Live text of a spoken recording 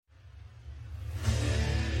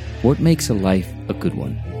What makes a life a good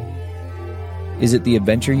one? Is it the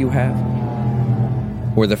adventure you have?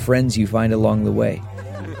 Or the friends you find along the way?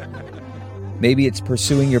 Maybe it's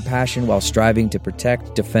pursuing your passion while striving to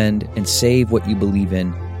protect, defend, and save what you believe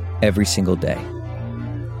in every single day.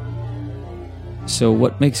 So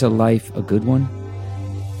what makes a life a good one?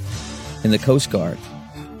 In the Coast Guard,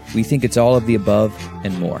 we think it's all of the above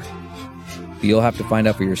and more. But you'll have to find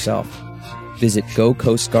out for yourself. Visit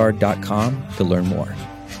gocoastguard.com to learn more.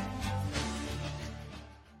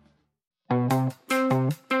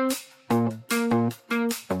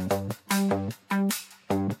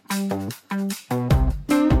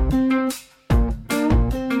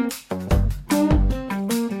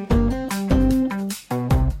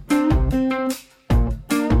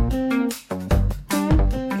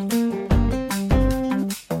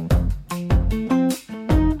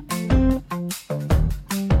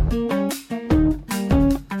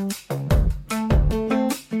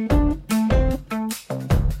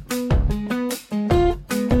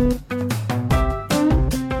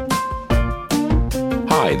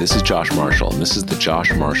 This is Josh Marshall, and this is the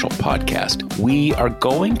Josh Marshall Podcast. We are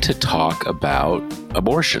going to talk about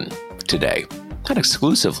abortion today. Not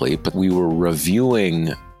exclusively, but we were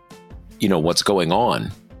reviewing, what's going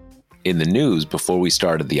on in the news before we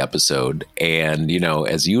started the episode. And,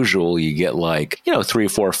 as usual, you get 3,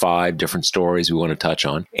 4, 5 different stories we want to touch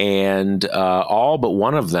on. And all but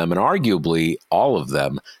one of them, and arguably all of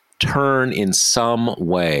them, turn in some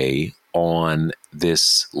way on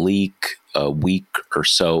this leak a week or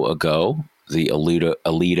so ago, the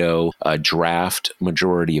Alito draft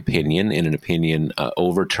majority opinion in an opinion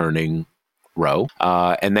overturning Roe.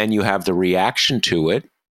 And then you have the reaction to it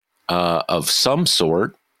of some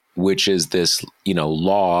sort, which is this,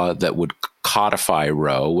 law that would codify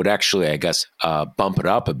Roe, would actually, I guess, bump it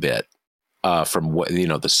up a bit. From what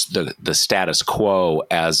the status quo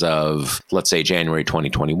as of, let's say, January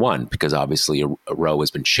 2021, because obviously Roe has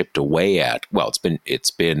been chipped away at. Well, it's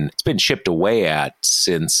been chipped away at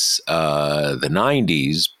since the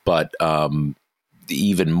 90s, but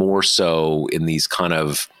even more so in these kind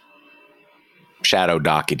of shadow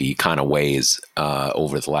dockety kind of ways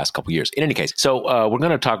over the last couple of years. In any case, so we're going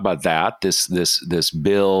to talk about that. This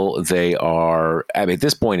bill, at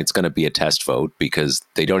this point, it's going to be a test vote because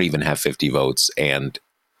they don't even have 50 votes, and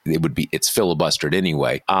it's filibustered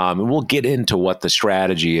anyway. And we'll get into what the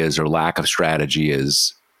strategy is or lack of strategy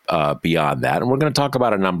is beyond that, and we're going to talk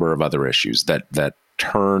about a number of other issues that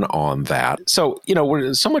turn on that. So,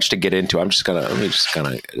 we're so much to get into. Let me just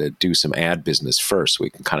do some ad business first so we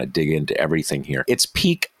can kind of dig into everything here. It's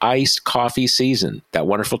peak iced coffee season, that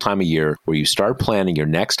wonderful time of year where you start planning your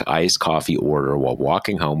next iced coffee order while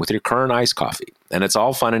walking home with your current iced coffee. And it's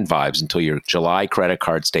all fun and vibes until your July credit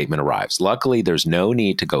card statement arrives. Luckily, there's no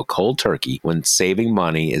need to go cold turkey when saving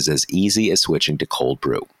money is as easy as switching to cold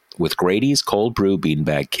brew. With Grady's Cold Brew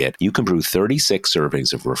Beanbag Kit, you can brew 36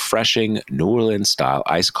 servings of refreshing New Orleans-style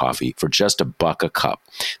iced coffee for just $1 a cup.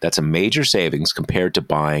 That's a major savings compared to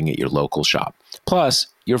buying at your local shop. Plus,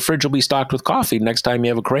 your fridge will be stocked with coffee next time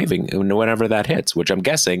you have a craving, whenever that hits, which I'm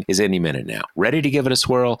guessing is any minute now. Ready to give it a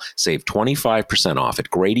swirl? Save 25% off at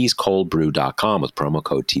Grady'sColdBrew.com with promo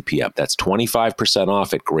code TPM. That's 25%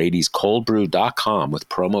 off at Grady'sColdBrew.com with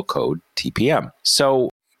promo code TPM. So,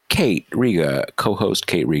 Kate Riga, co-host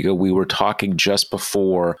Kate Riga, we were talking just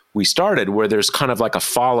before we started where there's kind of like a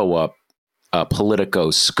follow-up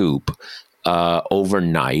Politico scoop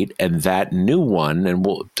overnight, and that new one, and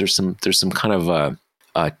there's some kind of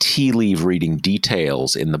tea leaf reading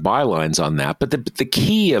details in the bylines on that. But the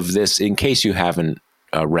key of this, in case you haven't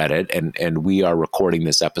read it, and we are recording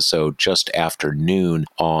this episode just after noon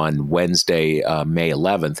on Wednesday, May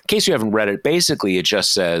 11th. In case you haven't read it, basically it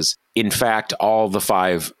just says, in fact, all the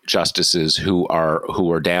 5 justices who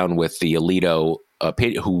are down with the Alito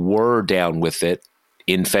opinion, who were down with it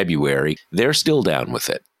in February, they're still down with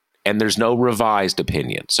it. And there's no revised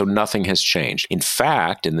opinion. So nothing has changed. In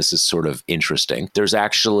fact, and this is sort of interesting, there's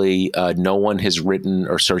actually no one has written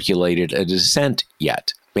or circulated a dissent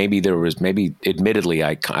yet. Maybe admittedly,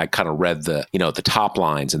 I kind of read the top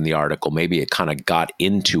lines in the article. Maybe it kind of got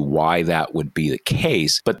into why that would be the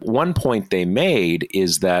case. But one point the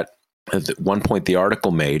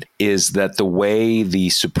article made is that the way the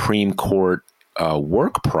Supreme Court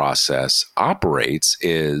work process operates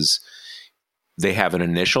is they have an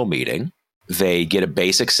initial meeting. They get a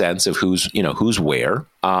basic sense of who's where.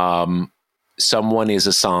 Someone is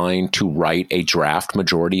assigned to write a draft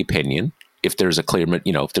majority opinion. If there's a clear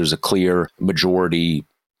majority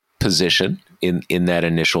position in that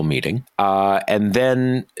initial meeting, and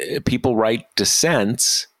then people write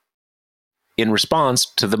dissents in response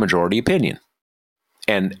to the majority opinion.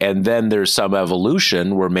 And then there's some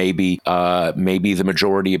evolution where maybe the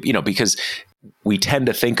majority of, because we tend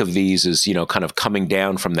to think of these as, kind of coming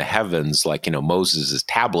down from the heavens, like, Moses'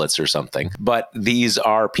 tablets or something. But these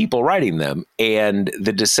are people writing them, and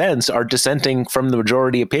the dissents are dissenting from the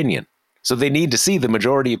majority opinion. So they need to see the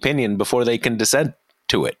majority opinion before they can dissent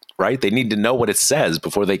to it, right? They need to know what it says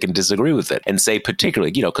before they can disagree with it. And say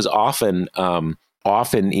particularly, because often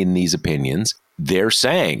in these opinions, they're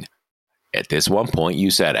saying, at this one point,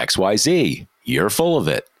 you said X, Y, Z. You're full of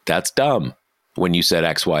it. That's dumb when you said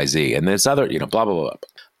X, Y, Z. And this other, blah, blah,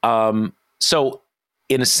 blah. So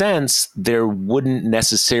in a sense, there wouldn't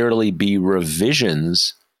necessarily be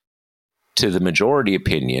revisions to the majority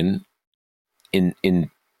opinion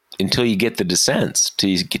until you get the dissents, till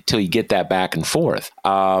you get that back and forth.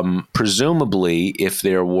 Presumably, if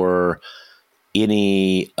there were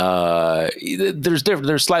any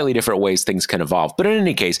there's slightly different ways things can evolve, but in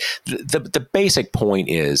any case, the basic point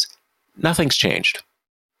is nothing's changed.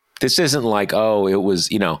 This isn't like, it was,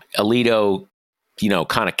 Alito,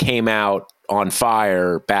 kind of came out on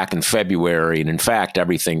fire back in February, and in fact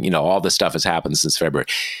everything, all this stuff has happened since February.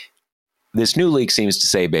 This new leak seems to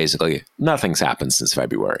say basically nothing's happened since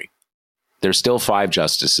February. There's still 5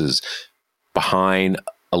 justices behind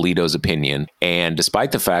Alito's opinion. And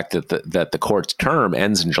despite the fact that the court's term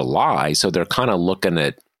ends in July, so they're kind of looking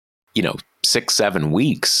at, 6-7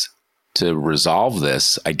 weeks to resolve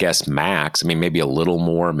this, I guess, max. I mean, maybe a little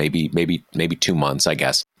more, maybe 2 months, I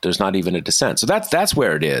guess. There's not even a dissent. So that's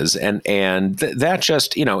where it is. And that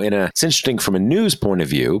just, it's interesting from a news point of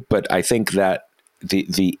view, but I think that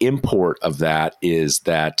the import of that is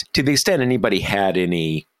that to the extent anybody had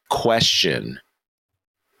any question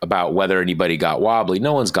about whether anybody got wobbly,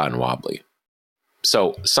 no one's gotten wobbly.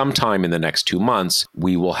 So sometime in the next 2 months,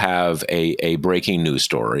 we will have a breaking news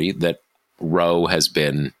story that Roe has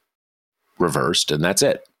been reversed, and that's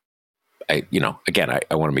it. I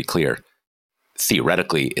want to be clear.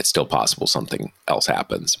 Theoretically, it's still possible something else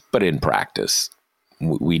happens, but in practice,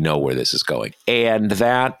 we know where this is going. And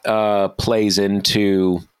that plays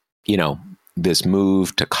into, this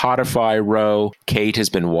move to codify Roe. Kate has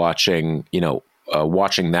been watching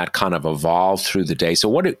that kind of evolve through the day.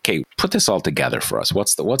 So Kate, put this all together for us.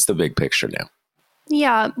 What's the big picture now?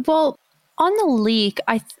 Yeah, well, on the leak,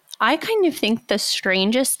 I kind of think the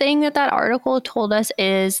strangest thing that article told us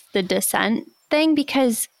is the dissent thing,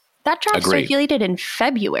 because that draft circulated in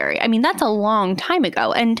February. I mean, that's a long time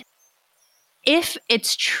ago. And if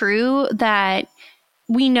it's true that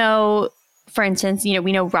we know, for instance,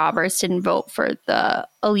 we know Roberts didn't vote for the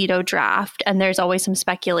Alito draft, and there's always some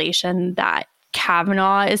speculation that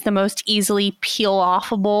Kavanaugh is the most easily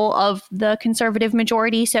peel-offable of the conservative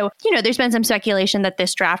majority. So, there's been some speculation that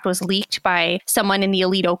this draft was leaked by someone in the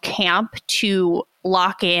Alito camp to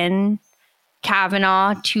lock in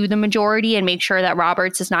Kavanaugh to the majority and make sure that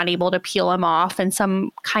Roberts is not able to peel him off in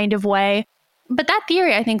some kind of way. But that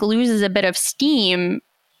theory, I think, loses a bit of steam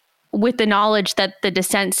with the knowledge that the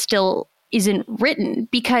dissent still isn't written,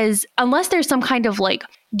 because unless there's some kind of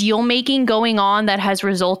deal making going on that has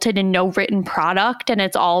resulted in no written product, and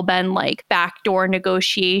it's all been backdoor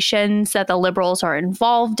negotiations that the liberals are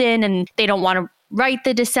involved in, and they don't want to write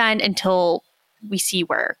the dissent until we see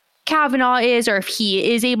where Kavanaugh is, or if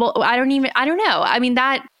he is able. I don't know. I mean,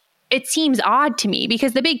 that it seems odd to me,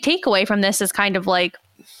 because the big takeaway from this is kind of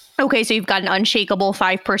okay, so you've got an unshakable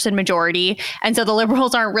 5-person majority, and so the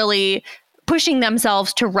liberals aren't really pushing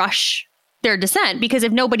themselves to rush their dissent, because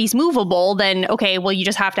if nobody's movable, then okay, well, you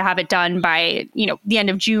just have to have it done by the end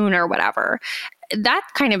of June or whatever. That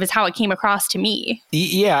kind of is how it came across to me.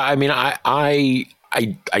 Yeah, I mean, I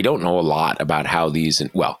don't know a lot about how these.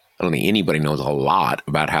 Well, I don't think anybody knows a lot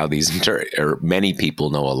about how these, or many people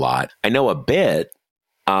know a lot. I know a bit,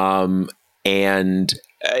 and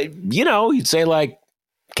you'd say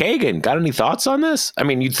Kagan, got any thoughts on this? I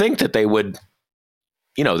mean, you'd think that they would.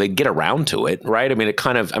 They'd get around to it, right? I mean,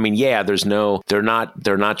 they're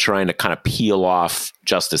not trying to kind of peel off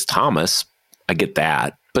Justice Thomas. I get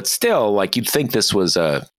that. But still, you'd think this was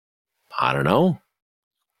one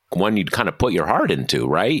you'd kind of put your heart into,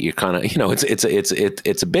 right? You kind of,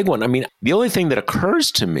 it's a big one. I mean, the only thing that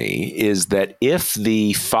occurs to me is that if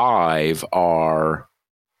the 5 are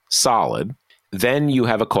solid, then you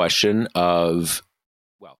have a question of,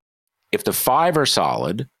 well, if the 5 are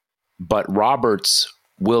solid, but Roberts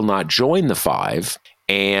will not join the 5,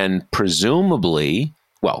 and presumably,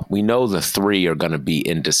 well, we know the 3 are going to be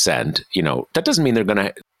in dissent. That doesn't mean they're going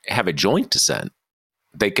to have a joint dissent.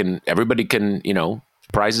 Everybody can,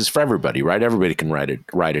 prizes for everybody, right? Everybody can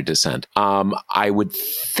write a dissent. I would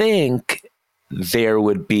think there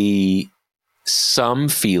would be some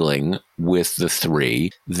feeling with the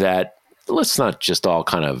three that let's not just all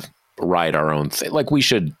kind of write our own thing. Like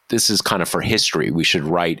this is kind of for history. We should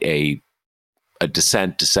write a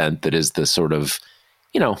dissent that is the sort of,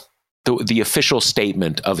 the official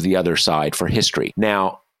statement of the other side for history.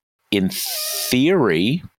 Now, in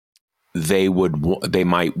theory, they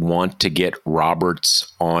might want to get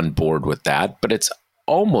Roberts on board with that, but it's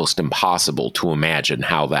almost impossible to imagine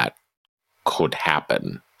how that could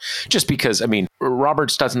happen. Just because,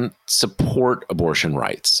 Roberts doesn't support abortion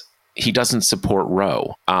rights. He doesn't support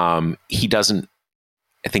Roe. He doesn't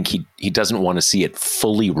want to see it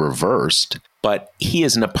fully reversed, but he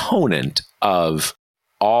is an opponent of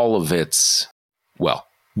all of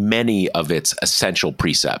many of its essential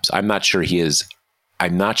precepts. I'm not sure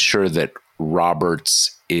that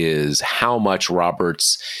how much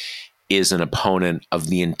Roberts is an opponent of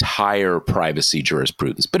the entire privacy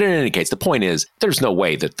jurisprudence. But in any case, the point is, there's no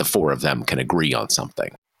way that the four of them can agree on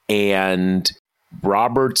something. And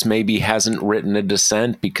Roberts maybe hasn't written a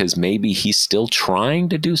dissent because maybe he's still trying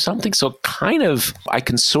to do something. So I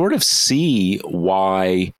can sort of see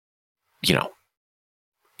why,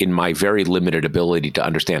 in my very limited ability to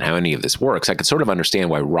understand how any of this works, I could sort of understand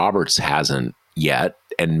why Roberts hasn't yet.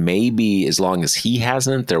 And maybe as long as he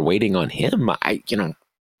hasn't, they're waiting on him. I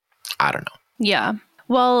don't know. Yeah.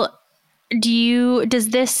 Well, does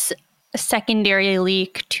this secondary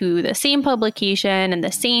leak to the same publication and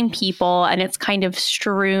the same people, and it's kind of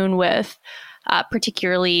strewn with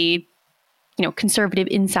particularly, conservative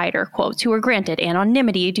insider quotes who were granted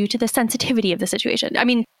anonymity due to the sensitivity of the situation?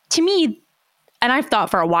 To me, and I've thought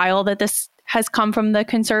for a while that this has come from the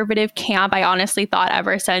conservative camp. I honestly thought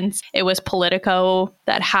ever since it was Politico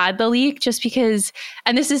that had the leak, just because,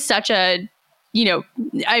 and this is such a,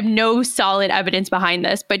 I have no solid evidence behind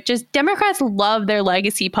this, but just Democrats love their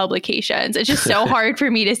legacy publications. It's just so hard for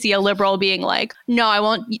me to see a liberal being like, no, I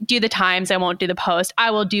won't do the Times. I won't do the Post. I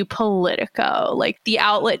will do Politico, like the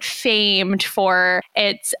outlet famed for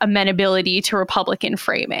its amenability to Republican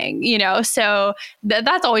framing, so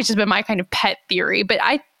that's always just been my kind of pet theory. But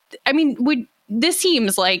this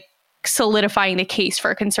seems like solidifying the case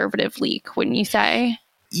for a conservative leak, wouldn't you say?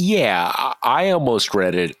 Yeah, I almost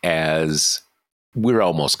read it as, we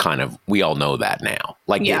all know that now.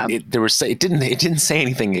 Like, yeah. It didn't say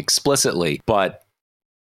anything explicitly, but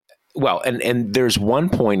and there's one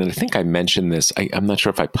point, and I think I mentioned this. I'm not sure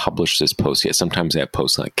if I published this post yet. Sometimes I have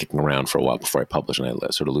posts like kicking around for a while before I publish, and I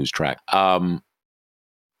sort of lose track.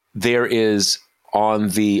 There is, on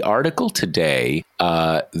the article today,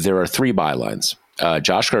 there are three bylines.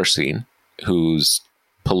 Josh Gerstein, who's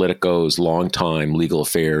Politico's longtime legal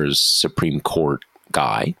affairs Supreme Court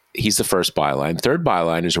guy. He's the first byline. Third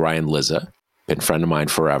byline is Ryan Lizza, been a friend of mine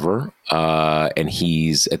forever. And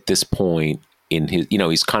he's at this point in his,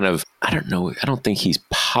 he's kind of, I don't think he's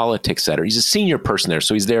politics editor. He's a senior person there.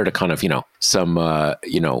 So he's there to kind of, some,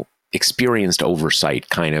 experienced oversight,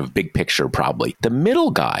 kind of big picture probably. The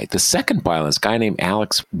middle guy, the second byline, is a guy named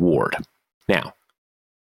Alex Ward. Now,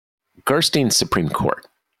 Gerstein's Supreme Court.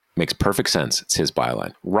 Makes perfect sense. It's his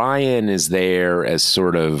byline. Ryan is there as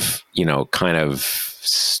sort of, kind of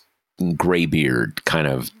graybeard kind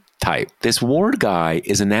of type. This Ward guy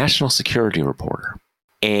is a national security reporter.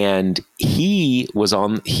 And he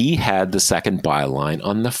had the second byline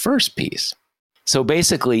on the first piece. So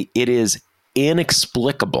basically, it is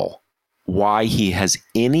inexplicable why he has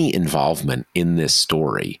any involvement in this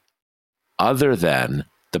story other than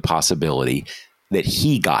the possibility that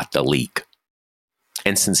he got the leak.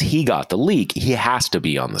 And since he got the leak, he has to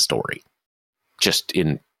be on the story, just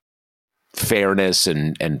in fairness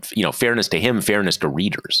and fairness to him, fairness to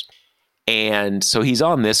readers. And so he's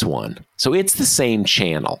on this one. So it's the same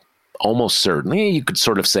channel, almost certainly. You could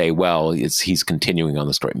sort of say, well, he's continuing on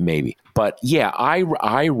the story, maybe. But yeah,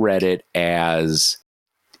 I read it as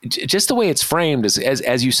just the way it's framed,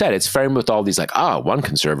 as you said, it's framed with all these like, one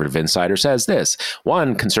conservative insider says this.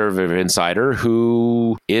 One conservative insider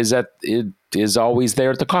who is always there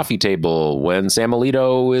at the coffee table when Sam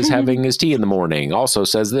Alito is having his tea in the morning also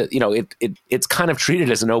says that, it's kind of treated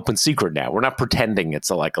as an open secret now. We're not pretending it's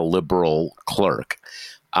like a liberal clerk.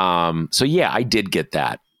 So yeah, I did get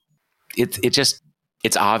that.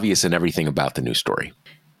 It's obvious in everything about the news story.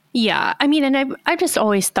 Yeah. And I just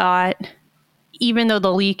always thought, even though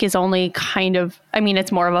the leak is only kind of,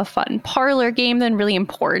 it's more of a fun parlor game than really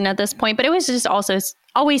important at this point, but it was just also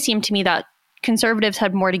always seemed to me that conservatives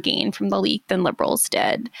had more to gain from the leak than liberals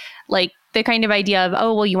did. Like, the kind of idea of,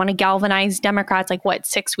 oh, well, you want to galvanize Democrats, like what,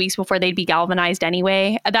 6 weeks before they'd be galvanized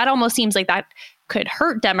anyway? That almost seems like that could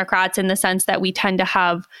hurt Democrats in the sense that we tend to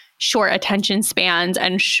have short attention spans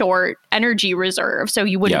and short energy reserve. So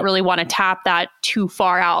you wouldn't really want to tap that too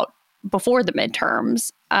far out before the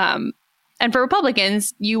midterms. And for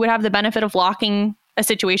Republicans, you would have the benefit of locking a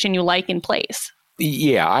situation you like in place.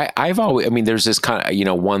 Yeah, I've always, there's this kind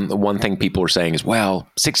of, one thing people are saying is, well,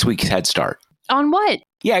 6 weeks head start. On what?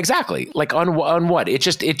 Yeah, exactly. Like on what? It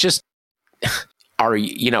just are,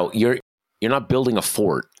 you're not building a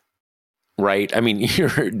fort, right?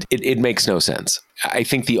 It makes no sense. I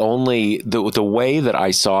think the way that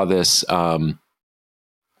I saw this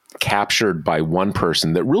captured by one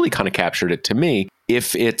person that really kind of captured it to me,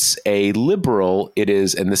 if it's a liberal, it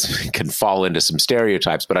is, and this can fall into some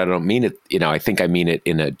stereotypes, but I don't mean it, I think I mean it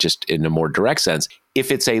in a more direct sense.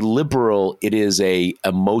 If it's a liberal, it is a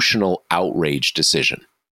emotional outrage decision.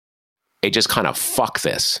 It just kind of, fuck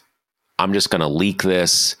this. I'm just going to leak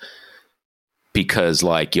this because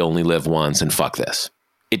you only live once, and fuck this.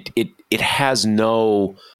 It has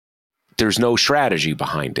there's no strategy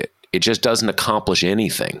behind it. It just doesn't accomplish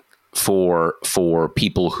anything for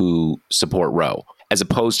people who support Roe, as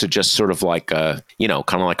opposed to just sort of like a,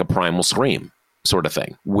 kind of like a primal scream sort of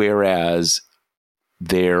thing. Whereas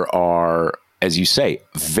there are, as you say,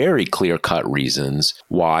 very clear-cut reasons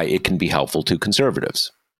why it can be helpful to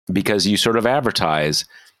conservatives, because you sort of advertise,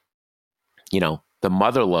 the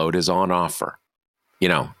mother lode is on offer,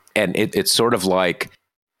 and it's sort of like,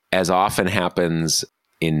 as often happens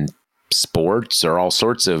in sports or all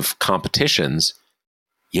sorts of competitions,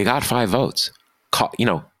 you got 5 votes.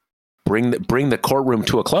 Bring the courtroom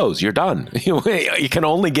to a close. You're done. You can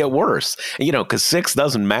only get worse. Because 6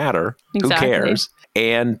 doesn't matter. Exactly. Who cares?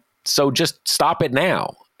 And so just stop it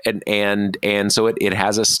now. And so it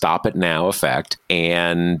has a stop it now effect.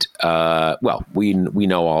 And we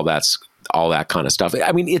know all that kind of stuff.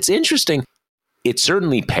 It's interesting. It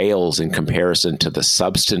certainly pales in comparison to the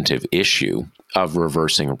substantive issue of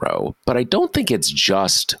reversing Roe, but I don't think it's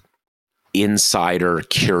just insider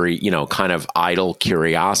kind of idle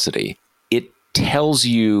curiosity. It tells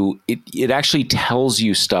you, it actually tells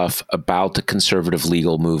you stuff about the conservative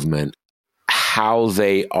legal movement, how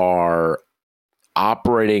they are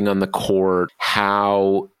operating on the court,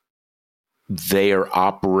 how they are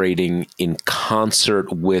operating in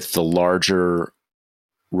concert with the larger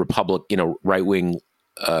right-wing,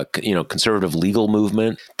 conservative legal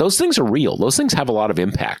movement. Those things are real. Those things have a lot of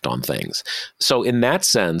impact on things. So in that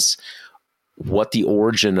sense, what the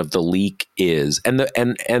origin of the leak is, and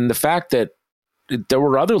the fact that there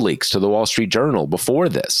were other leaks to the Wall Street Journal before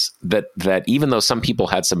this, that even though some people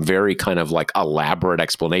had some very kind of like elaborate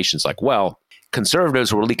explanations, like, well,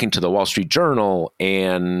 conservatives were leaking to the Wall Street Journal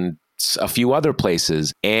and a few other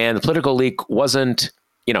places, and the political leak wasn't,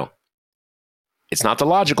 it's not the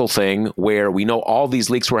logical thing where we know all these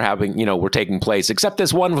leaks were taking place, except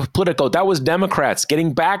this one Politico, that was Democrats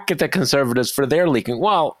getting back at the conservatives for their leaking.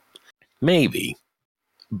 Well, maybe,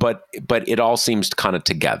 but it all seems kind of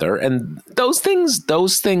together. And those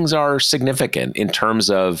things are significant in terms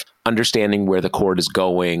of understanding where the court is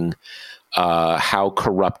going, how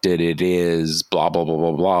corrupted it is, blah, blah, blah,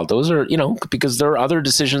 blah, blah. Those are, because there are other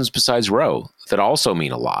decisions besides Roe that also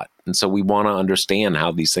mean a lot. And so we want to understand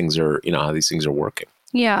how these things are, working.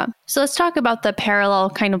 Yeah. So let's talk about the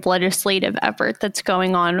parallel kind of legislative effort that's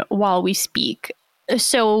going on while we speak.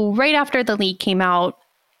 So right after the leak came out,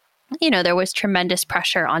 there was tremendous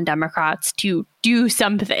pressure on Democrats to do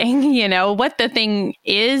something. What the thing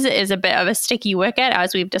is a bit of a sticky wicket,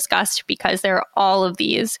 as we've discussed, because there are all of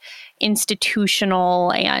these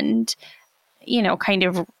institutional and, kind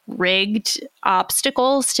of rigged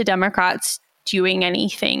obstacles to Democrats doing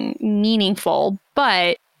anything meaningful.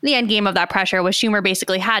 But the end game of that pressure was Schumer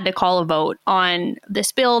basically had to call a vote on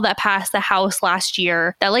this bill that passed the House last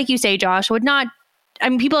year that, like you say, Josh, would not,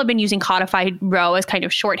 people have been using codified Roe as kind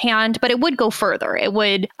of shorthand, but it would go further. It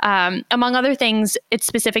would, among other things, it's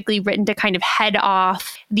specifically written to kind of head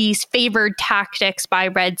off these favored tactics by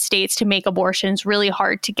red states to make abortions really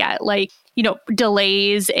hard to get, like,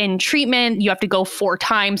 delays in treatment. You have to go 4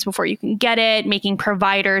 times before you can get it, making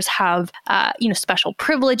providers have, special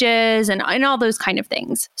privileges and all those kind of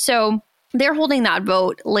things. So they're holding that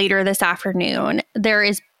vote later this afternoon. There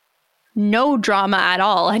is no drama at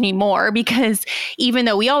all anymore, because even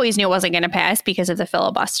though we always knew it wasn't going to pass because of the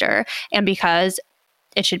filibuster, and because,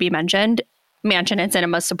 it should be mentioned, Manchin and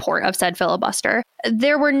Sinema's support of said filibuster,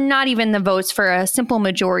 there were not even the votes for a simple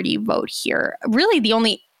majority vote here. Really, the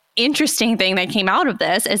only interesting thing that came out of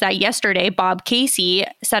this is that yesterday, Bob Casey,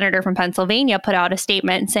 senator from Pennsylvania, put out a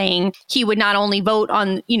statement saying he would not only vote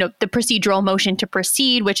on, the procedural motion to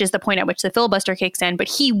proceed, which is the point at which the filibuster kicks in, but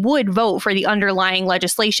he would vote for the underlying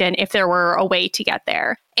legislation if there were a way to get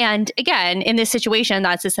there. And again, in this situation,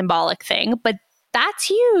 that's a symbolic thing, but that's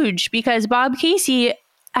huge because Bob Casey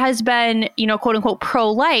has been, quote unquote,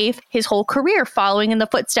 pro-life his whole career, following in the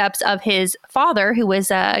footsteps of his father, who was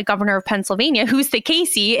governor of Pennsylvania, who's the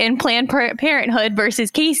Casey in Planned Parenthood versus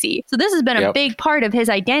Casey. So this has been a big part of his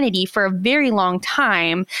identity for a very long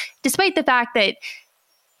time, despite the fact that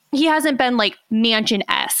he hasn't been like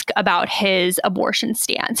Manchin-esque about his abortion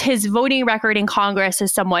stance. His voting record in Congress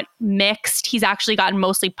is somewhat mixed. He's actually gotten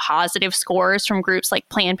mostly positive scores from groups like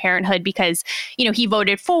Planned Parenthood because, he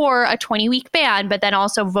voted for a 20-week ban, but then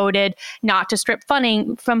also voted not to strip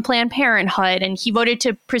funding from Planned Parenthood. And he voted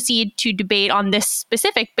to proceed to debate on this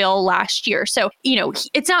specific bill last year. So,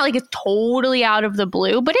 it's not like it's totally out of the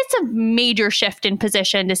blue, but it's a major shift in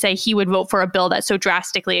position to say he would vote for a bill that so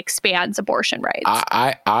drastically expands abortion rights.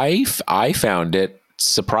 I found it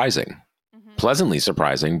surprising, pleasantly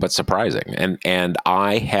surprising, but surprising. And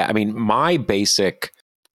my basic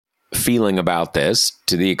feeling about this,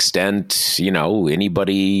 to the extent,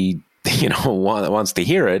 anybody, wants to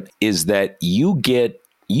hear it, is that you get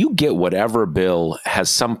whatever bill has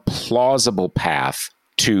some plausible path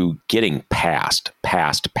to getting passed,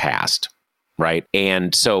 right?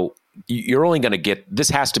 And so you're only going to get, this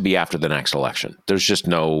has to be after the next election. There's just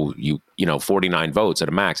no, 49 votes at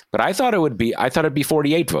a max. But I thought it'd be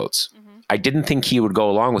 48 votes. I didn't think he would go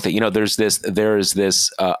along with it. There's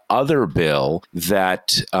this other bill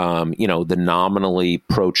that, the nominally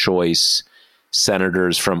pro-choice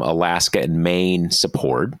senators from Alaska and Maine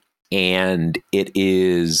support. And it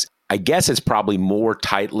is, I guess it's probably more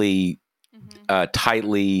tightly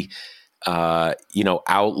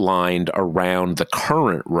outlined around the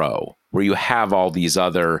current Roe, where you have all these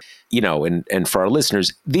other, and for our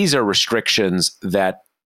listeners, these are restrictions that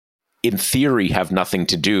in theory have nothing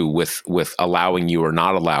to do with allowing you or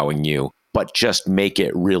not allowing you, but just make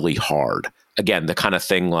it really hard. Again, the kind of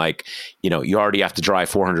thing like, you already have to drive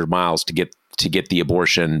 400 miles to get the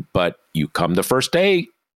abortion, but you come the first day,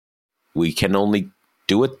 we can only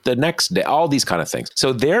do it the next day, all these kind of things.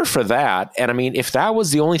 So there for that. And if that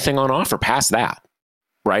was the only thing on offer, past that,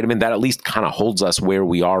 right? That at least kind of holds us where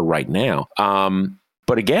we are right now.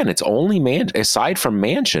 But again, it's only aside from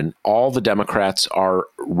Manchin, all the Democrats are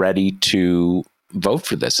ready to vote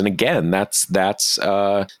for this. And again, that's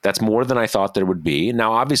more than I thought there would be.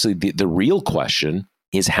 Now, obviously, the real question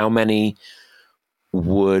is how many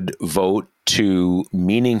would vote to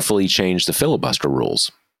meaningfully change the filibuster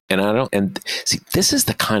rules. And this is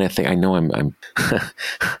the kind of thing, I know I'm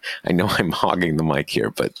hogging the mic here,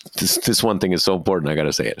 but this one thing is so important, I got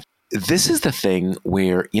to say it. This is the thing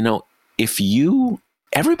where,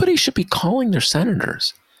 everybody should be calling their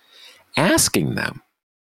senators, asking them,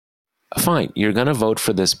 fine, you're going to vote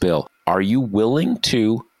for this bill. Are you willing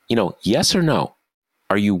to, yes or no?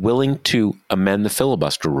 Are you willing to amend the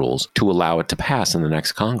filibuster rules to allow it to pass in the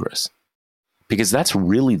next Congress? Because that's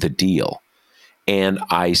really the deal. And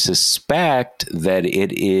I suspect that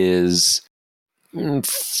it is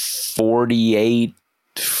 48,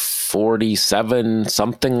 47,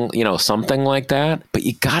 something like that. But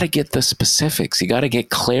you got to get the specifics. You got to get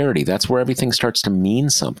clarity. That's where everything starts to mean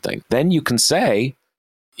something. Then you can say,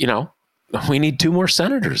 we need 2 more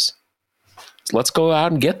senators. Let's go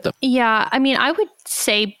out and get them. Yeah. I would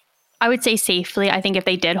say safely, I think if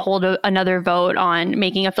they did hold another vote on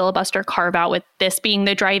making a filibuster carve out with this being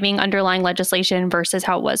the driving underlying legislation versus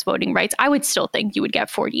how it was voting rights, I would still think you would get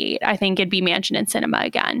 48. I think it'd be Manchin and Sinema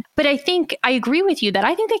again. But I agree with you that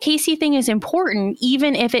I think the Casey thing is important,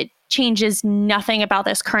 even if it changes nothing about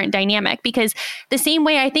this current dynamic, because the same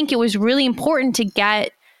way I think it was really important to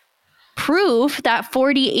get proof that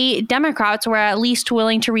 48 Democrats were at least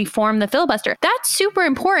willing to reform the filibuster. That's super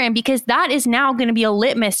important because that is now going to be a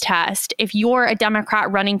litmus test. If you're a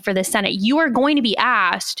Democrat running for the Senate, you are going to be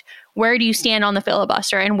asked, where do you stand on the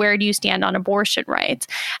filibuster and where do you stand on abortion rights?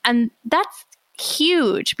 And that's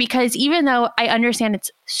huge because even though I understand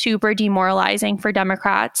it's super demoralizing for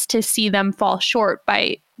Democrats to see them fall short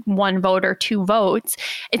by 1 vote or 2 votes,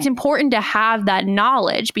 it's important to have that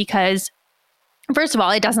knowledge because first of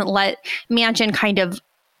all, it doesn't let Manchin kind of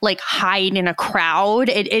like hide in a crowd.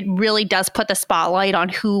 It really does put the spotlight on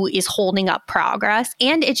who is holding up progress.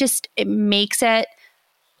 And it makes it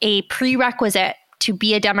a prerequisite to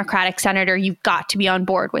be a Democratic senator. You've got to be on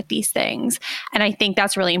board with these things. And I think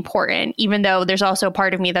that's really important, even though there's also a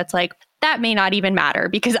part of me that's like, that may not even matter,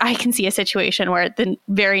 because I can see a situation where the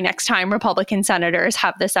very next time Republican senators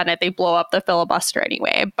have the Senate, they blow up the filibuster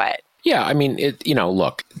anyway. But yeah, I mean,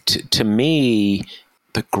 look, to me,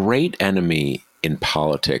 the great enemy in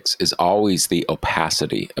politics is always the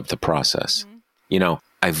opacity of the process. Mm-hmm.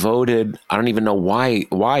 I voted. I don't even know why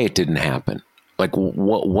it didn't happen. Like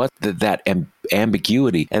that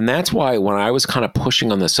ambiguity. And that's why when I was kind of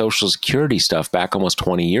pushing on the Social Security stuff back almost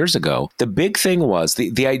 20 years ago, the big thing was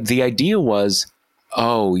the idea was,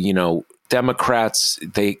 Democrats,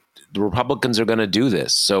 the Republicans are going to do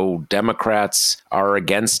this. So Democrats are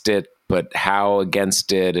against it, but how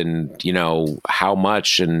against it, and, how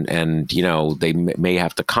much, and they may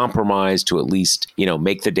have to compromise to at least,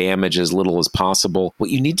 make the damage as little as possible. What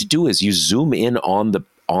you need to do is you zoom in on the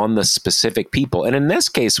specific people. And in this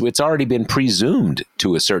case, it's already been presumed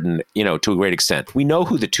to a certain, to a great extent. We know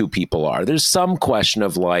who the two people are. There's some question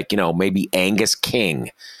of maybe Angus King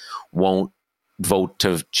won't vote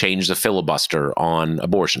to change the filibuster on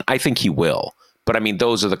abortion. I think he will. But I mean,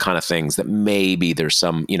 those are the kind of things that maybe there's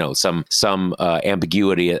some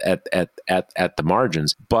ambiguity at the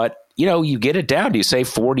margins. But, you get it down to, you say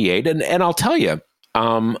 48. And I'll tell you,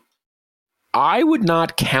 I would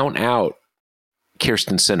not count out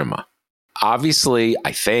Kyrsten Sinema. Obviously,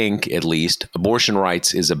 I think at least abortion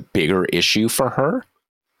rights is a bigger issue for her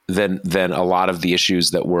than a lot of the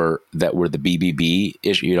issues that were the BBB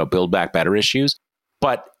issue, Build Back Better issues.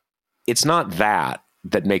 But it's not that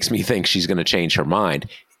makes me think she's going to change her mind.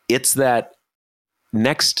 It's that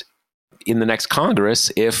in the next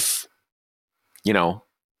Congress, if,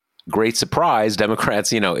 great surprise,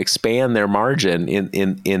 Democrats, expand their margin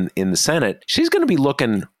in the Senate, she's going to be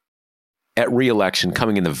looking at re-election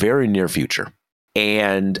coming in the very near future.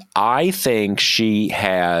 And I think she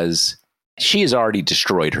has already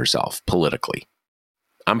destroyed herself politically.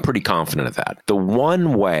 I'm pretty confident of that. The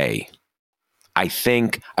one way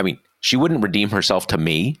she wouldn't redeem herself to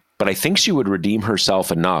me, but I think she would redeem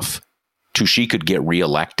herself enough to she could get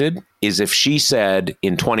reelected, is if she said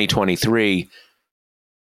in 2023,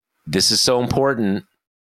 this is so important,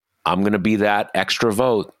 I'm going to be that extra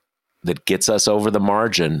vote that gets us over the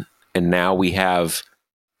margin. And now we have,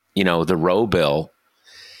 the Roe bill.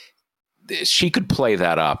 She could play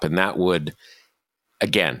that up, and that would,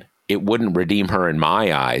 again, it wouldn't redeem her in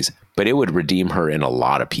my eyes, but it would redeem her in a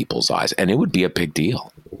lot of people's eyes, and it would be a big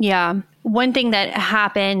deal. Yeah. One thing that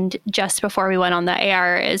happened just before we went on the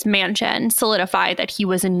air is Manchin solidified that he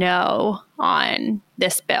was a no on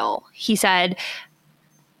this bill. He said,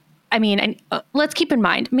 let's keep in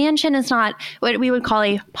mind, Manchin is not what we would call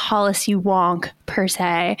a policy wonk per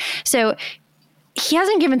se. So he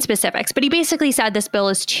hasn't given specifics, but he basically said this bill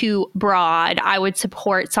is too broad. I would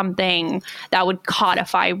support something that would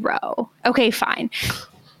codify Roe. Okay, fine.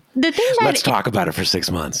 The thing that let's talk about it for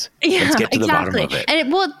 6 months. Yeah, let's get to the bottom of it.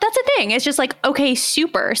 And that's the thing. It's just like, okay,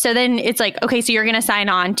 super. So then it's like, okay, so you're going to sign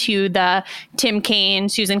on to the Tim Kaine,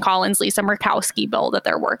 Susan Collins, Lisa Murkowski bill that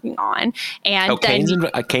they're working on. And Kaine's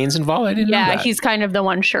involved? I didn't know that. He's kind of the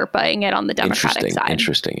one Sherpaing it on the Democratic side.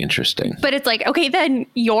 Interesting. But it's like, okay, then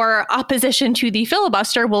your opposition to the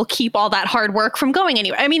filibuster will keep all that hard work from going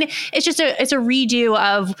anywhere. I mean, it's just it's a redo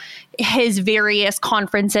of his various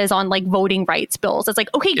conferences on voting rights bills. It's like,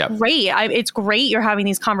 okay, great. It's great you're having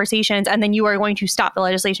these conversations, and then you are going to stop the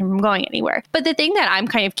legislation from going anywhere. But the thing that I'm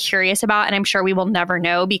kind of curious about, and I'm sure we will never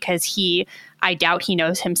know because I doubt he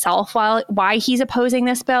knows himself why he's opposing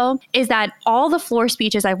this bill, is that all the floor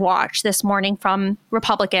speeches I've watched this morning from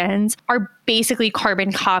Republicans are basically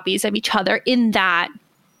carbon copies of each other, in that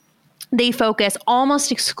they focus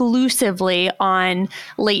almost exclusively on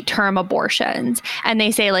late-term abortions. And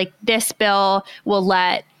they say, this bill will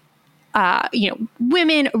let,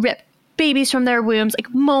 women rip babies from their wombs,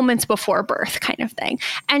 moments before birth kind of thing.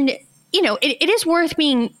 And, it is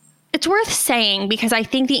it's worth saying, because I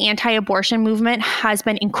think the anti-abortion movement has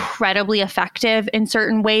been incredibly effective in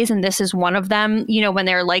certain ways. And this is one of them, when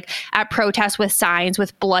they're at protests with signs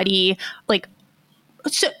with bloody,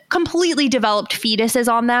 so completely developed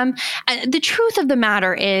fetuses on them. And the truth of the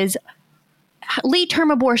matter is, late-term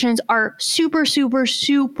abortions are super, super,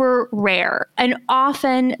 super rare. And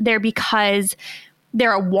often they're because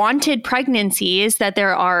there are wanted pregnancies, that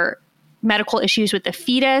there are medical issues with the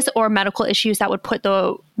fetus or medical issues that would put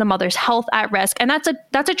the mother's health at risk. And that's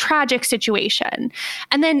a tragic situation.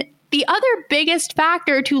 And then The other biggest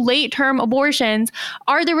factor to late-term abortions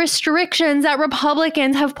are the restrictions that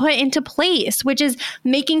Republicans have put into place, which is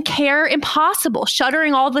making care impossible,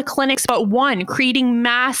 shuttering all the clinics but one, creating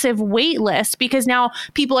massive wait lists because now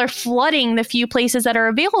people are flooding the few places that are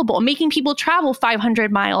available, making people travel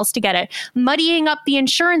 500 miles to get it, muddying up the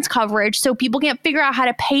insurance coverage so people can't figure out how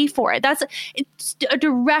to pay for it. It's a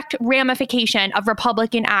direct ramification of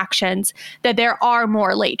Republican actions that there are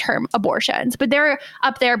more late-term abortions. But they're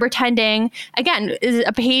up there pretending, again, is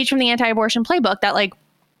a page from the anti-abortion playbook that like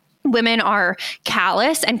women are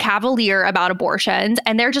callous and cavalier about abortions,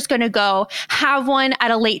 and they're just going to go have one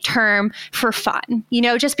at a late term for fun,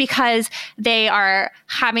 just because they are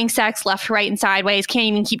having sex left, right, and sideways, can't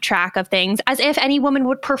even keep track of things, as if any woman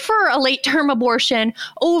would prefer a late term abortion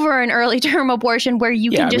over an early term abortion where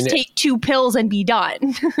you can just take 2 pills and be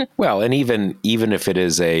done. Well, and even if it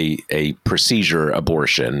is a procedure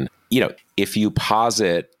abortion, if you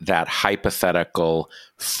posit that hypothetical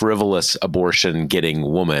frivolous abortion getting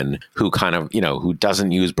woman who kind of, who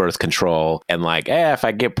doesn't use birth control and like, if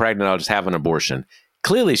I get pregnant, I'll just have an abortion.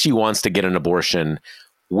 Clearly she wants to get an abortion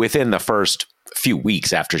within the first few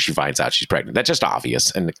weeks after she finds out she's pregnant. That's just obvious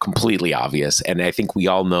and completely obvious. And I think we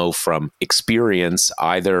all know from experience,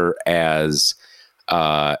 either as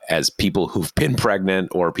people who've been pregnant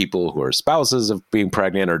or people who are spouses of being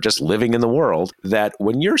pregnant or just living in the world, that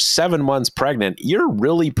when you're 7 months pregnant, you're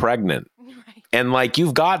really pregnant. Right. And like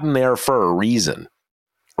you've gotten there for a reason,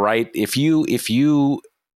 right? If you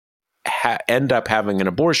end up having an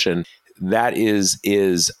abortion, that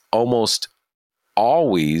is almost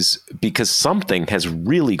always because something has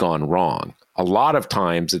really gone wrong. A lot of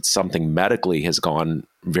times it's something medically has gone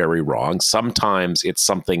very wrong. Sometimes it's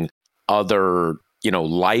something other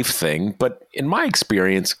life thing, but in my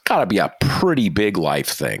experience, gotta be a pretty big life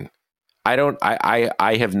thing.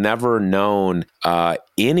 I have never known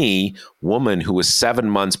any woman who was 7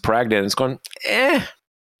 months pregnant and is going,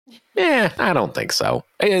 I don't think so.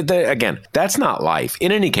 Again, that's not life.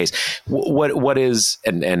 In any case, what is,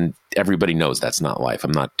 and everybody knows that's not life.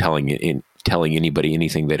 I'm not telling anybody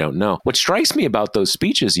anything they don't know. What strikes me about those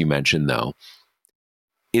speeches you mentioned, though,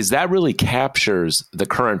 is that really captures the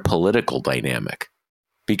current political dynamic,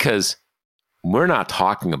 because we're not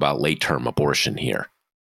talking about late-term abortion here.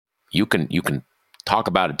 You can talk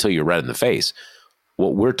about it till you're red in the face.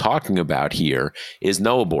 What we're talking about here is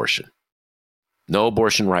no abortion. No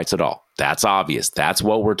abortion rights at all. That's obvious. That's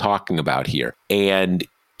what we're talking about here. And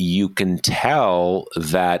you can tell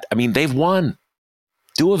that, they've won.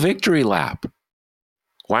 Do a victory lap.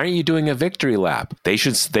 Why aren't you doing a victory lap? They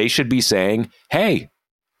should be saying, hey,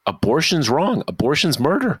 abortion's wrong. Abortion's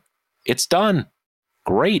murder. It's done.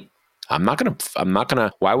 Great. I'm not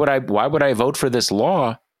gonna, why would I vote for this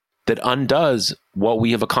law that undoes what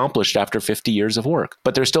we have accomplished after 50 years of work?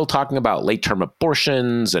 But they're still talking about late-term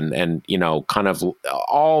abortions and kind of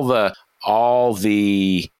all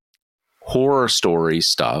the horror story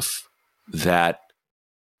stuff that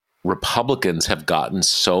Republicans have gotten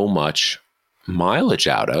so much mileage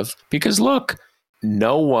out of. Because look,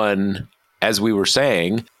 no one, as we were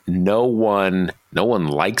saying, no one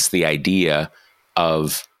likes the idea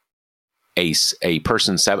of a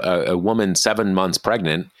woman 7 months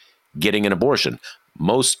pregnant getting an abortion.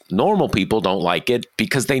 Most normal people don't like it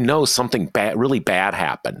because they know something really bad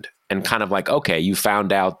happened. And kind of like, okay, you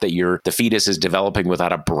found out that the fetus is developing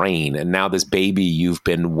without a brain. And now this baby you've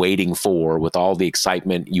been waiting for with all the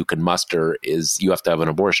excitement you can muster is you have to have an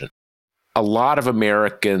abortion. A lot of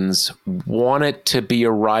Americans want it to be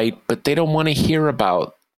a right, but they don't want to hear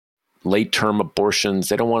about late-term abortions.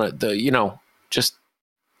 They don't want to,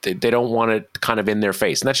 they don't want it kind of in their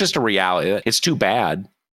face. And that's just a reality. It's too bad,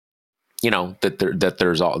 that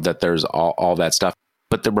there's all that stuff.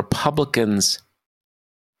 But the Republicans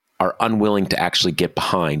are unwilling to actually get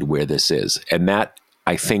behind where this is. And that,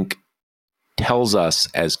 I think, tells us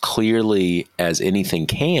as clearly as anything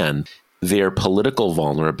can their political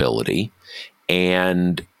vulnerability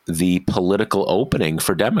and the political opening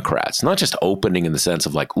for Democrats. Not just opening in the sense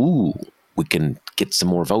of like, ooh, we can get some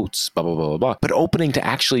more votes, blah, blah, blah, blah, blah, but opening to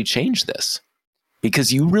actually change this,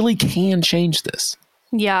 because you really can change this.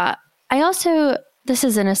 Yeah. I also, this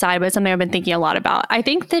is an aside, but something I've been thinking a lot about. I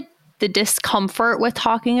think that the discomfort with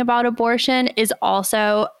talking about abortion is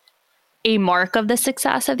also a mark of the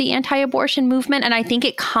success of the anti-abortion movement. And I think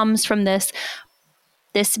it comes from this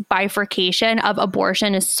this bifurcation of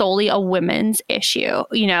abortion is solely a women's issue.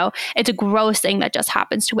 You know, it's a gross thing that just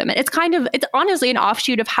happens to women. It's honestly an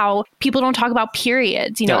offshoot of how people don't talk about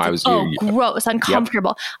periods. You know, gross,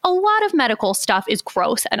 uncomfortable. Yep. A lot of medical stuff is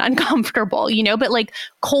gross and uncomfortable, you know, but like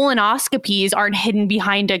colonoscopies aren't hidden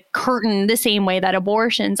behind a curtain the same way that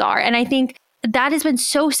abortions are. And I think that has been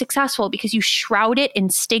so successful because you shroud it in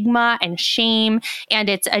stigma and shame. And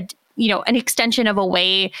it's an extension of a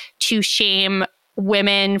way to shame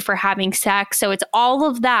women for having sex. So it's all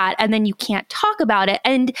of that. And then you can't talk about it.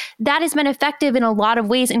 And that has been effective in a lot of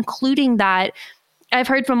ways, including that I've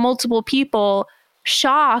heard from multiple people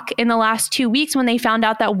shock in the last 2 weeks when they found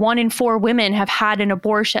out that 1 in 4 women have had an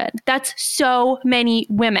abortion. That's so many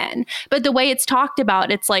women. But the way it's talked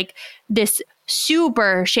about, it's like this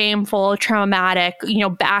super shameful, traumatic,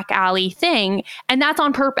 back alley thing. And that's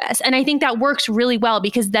on purpose. And I think that works really well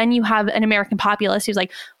because then you have an American populace who's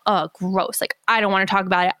like, oh, gross. Like, I don't want to talk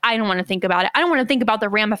about it. I don't want to think about it. I don't want to think about the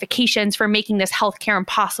ramifications for making this healthcare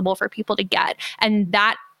impossible for people to get. And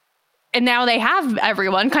now they have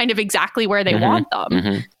everyone kind of exactly where they want them.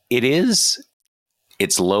 Mm-hmm.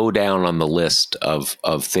 It's low down on the list of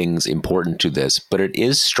things important to this, but it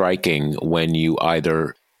is striking when you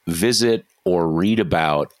either visit or read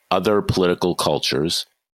about other political cultures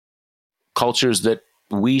that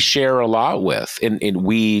we share a lot with, and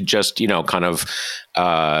we just, industrial, kind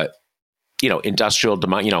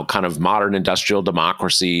of modern industrial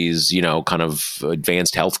democracies, kind of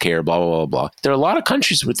advanced healthcare, blah, blah, blah, blah. There are a lot of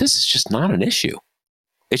countries where this is just not an issue.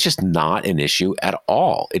 It's just not an issue at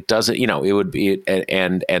all. It doesn't, it would be,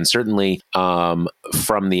 and certainly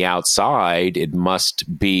from the outside, it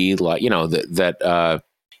must be like, that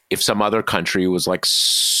if some other country was like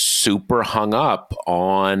super hung up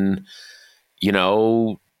on,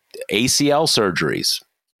 ACL surgeries,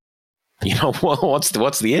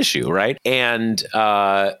 what's the issue, right? And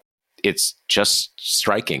it's just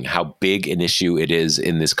striking how big an issue it is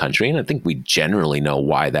in this country. And I think we generally know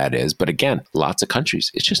why that is. But again, lots of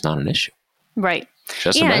countries, it's just not an issue. Right.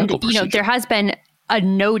 Just a medical procedure. There has been a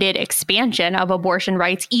noted expansion of abortion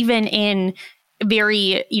rights, even in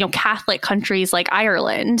very, Catholic countries like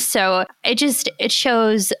Ireland. So it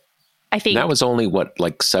shows, I think. And that was only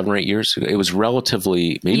like 7 or 8 years ago. It was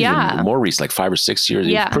relatively, maybe even more recent, like 5 or 6 years.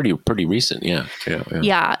 Yeah. It was pretty recent. Yeah.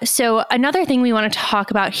 So another thing we want to talk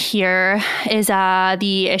about here is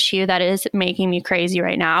the issue that is making me crazy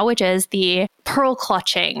right now, which is the pearl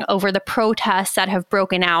clutching over the protests that have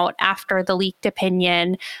broken out after the leaked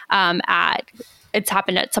opinion It's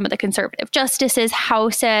happened at some of the conservative justices'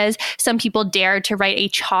 houses. Some people dared to write a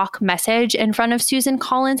chalk message in front of Susan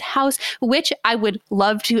Collins' house, which I would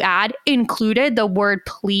love to add included the word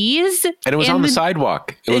please. And it was on the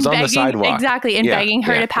sidewalk. It was on the sidewalk. Exactly. And begging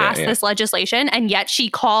her to pass this legislation. And yet she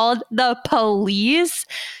called the police.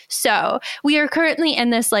 So we are currently in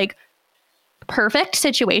this perfect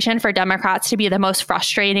situation for Democrats to be the most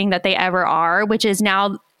frustrating that they ever are, which is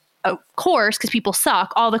now, of course, because people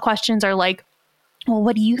suck. All the questions are like, well,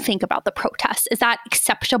 what do you think about the protests? Is that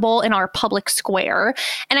acceptable in our public square?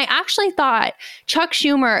 And I actually thought Chuck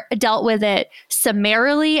Schumer dealt with it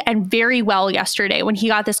summarily and very well yesterday when he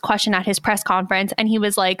got this question at his press conference. And he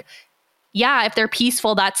was like, yeah, if they're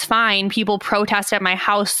peaceful, that's fine. People protest at my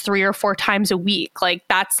house 3 or 4 times a week. Like,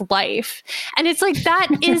 that's life. And it's like, that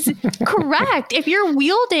is correct. If you're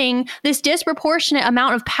wielding this disproportionate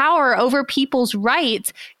amount of power over people's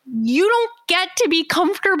rights, you don't get to be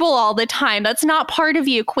comfortable all the time. That's not part of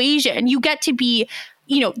the equation. You get to be,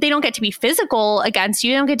 they don't get to be physical against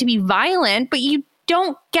you. They don't get to be violent, but you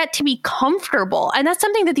don't get to be comfortable. And that's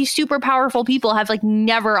something that these super powerful people have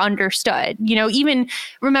never understood. Even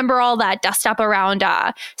remember all that dust up around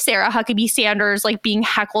Sarah Huckabee Sanders being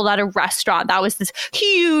heckled at a restaurant. That was this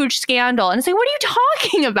huge scandal. And it's like, what are you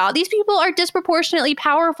talking about? These people are disproportionately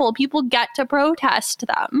powerful. People get to protest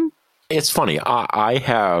them. It's funny. I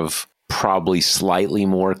have probably slightly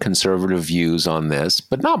more conservative views on this,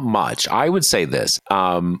 but not much. I would say this.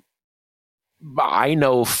 I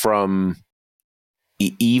know from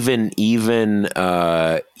even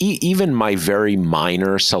my very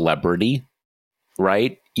minor celebrity,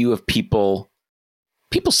 right? You have people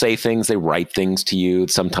say things, they write things to you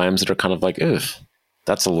sometimes that are kind of like, ugh,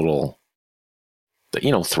 that's a little,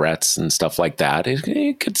 threats and stuff like that.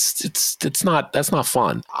 That's not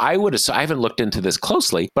fun. I haven't looked into this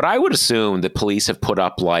closely, but I would assume that police have put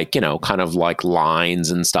up kind of lines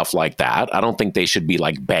and stuff like that. I don't think they should be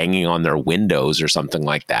banging on their windows or something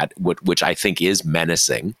like that, which I think is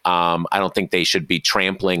menacing. I don't think they should be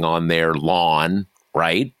trampling on their lawn,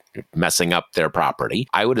 right? messing up their property.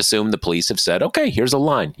 I would assume the police have said, okay, here's a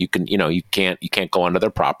line. You can, you can't go onto their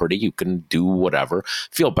property. You can do whatever.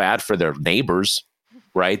 Feel bad for their neighbors,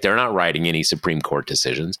 right? They're not writing any Supreme Court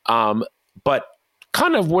decisions. But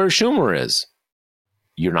kind of where Schumer is,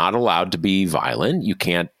 you're not allowed to be violent. You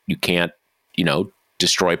can't,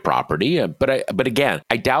 destroy property. But again,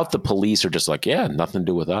 I doubt the police are just like, yeah, nothing to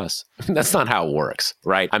do with us. That's not how it works,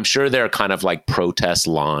 right? I'm sure there are kind of like protest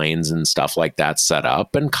lines and stuff like that set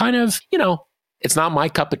up, and kind of, it's not my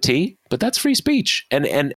cup of tea, but that's free speech.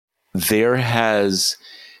 And there has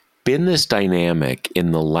been this dynamic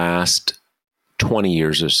in the last 20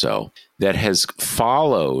 years or so that has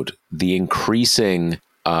followed the increasing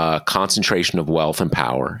concentration of wealth and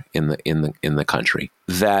power in the country,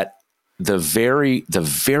 that the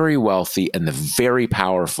very wealthy and the very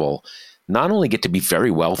powerful not only get to be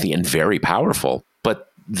very wealthy and very powerful,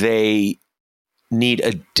 but they need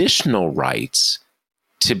additional rights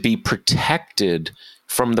to be protected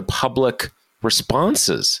from the public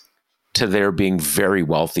responses to their being very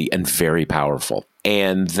wealthy and very powerful.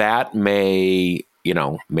 And that may,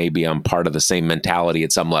 maybe I'm part of the same mentality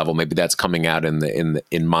at some level. Maybe that's coming out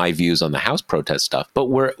in my views on the House protest stuff. But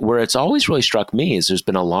where it's always really struck me is there's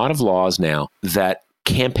been a lot of laws now that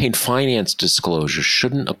campaign finance disclosure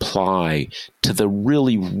shouldn't apply to the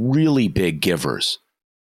really, really big givers,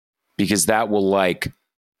 because that will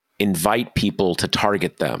invite people to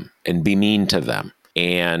target them and be mean to them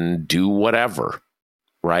and do whatever,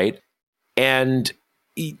 right? And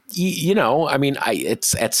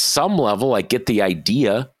it's at some level, I get the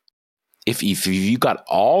idea. If you got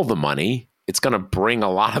all the money, it's going to bring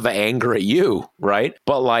a lot of anger at you, right?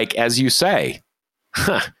 But as you say,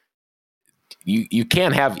 you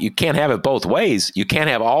can't have it both ways. You can't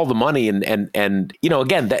have all the money and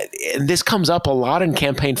again, and this comes up a lot in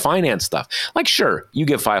campaign finance stuff. Sure, you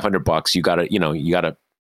give $500, you gotta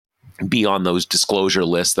be on those disclosure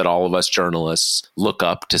lists that all of us journalists look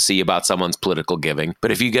up to see about someone's political giving. But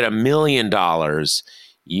if you get $1 million,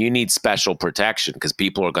 you need special protection because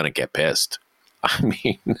people are going to get pissed. I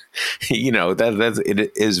mean,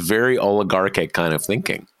 it is very oligarchic kind of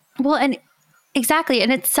thinking. Well, and exactly.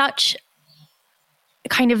 And it's such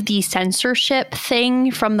kind of the censorship thing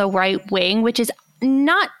from the right wing, which is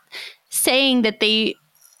not saying that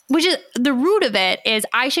which is the root of it is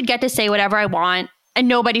I should get to say whatever I want. And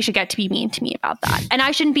nobody should get to be mean to me about that. And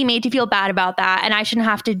I shouldn't be made to feel bad about that. And I shouldn't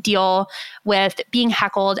have to deal with being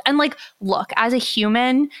heckled. And look, as a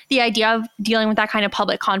human, the idea of dealing with that kind of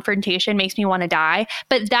public confrontation makes me want to die.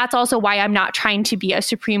 But that's also why I'm not trying to be a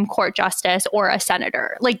Supreme Court justice or a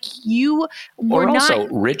senator. You were not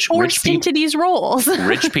forced into these roles.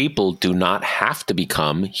 Rich people do not have to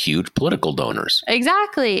become huge political donors.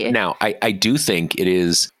 Exactly. Now, I do think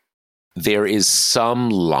there is some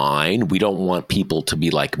line. We don't want people to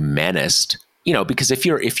be menaced, because if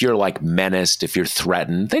you're menaced, if you're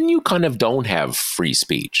threatened, then you kind of don't have free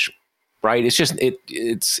speech, right? It's just,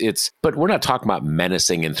 but we're not talking about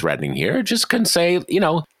menacing and threatening here. Just can say,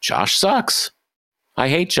 Josh sucks. I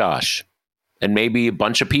hate Josh. And maybe a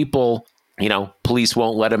bunch of people, police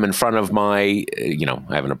won't let him in front of my,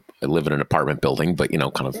 I live in an apartment building, but,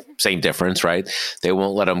 kind of same difference, right? They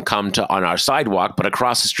won't let him come on our sidewalk, but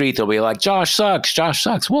across the street, they'll be like, Josh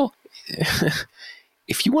sucks. Well,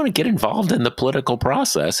 if you want to get involved in the political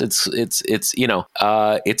process,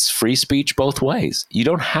 it's free speech both ways. You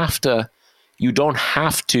don't have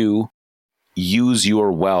to use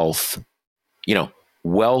your wealth.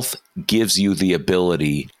 Wealth gives you the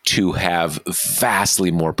ability to have vastly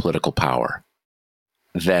more political power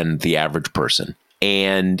than the average person.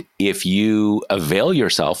 And if you avail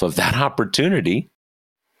yourself of that opportunity,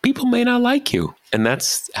 people may not like you. And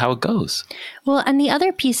that's how it goes. Well, and the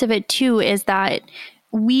other piece of it too is that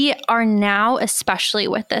we are now, especially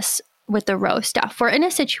with the Roe stuff, we're in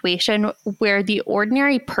a situation where the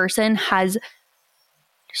ordinary person has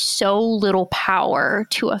so little power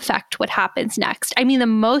to affect what happens next. I mean, the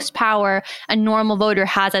most power a normal voter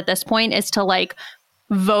has at this point is to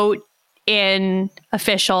vote in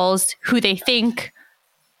officials who they think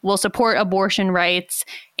will support abortion rights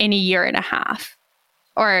in a year and a half,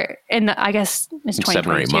 or I guess it's 2022.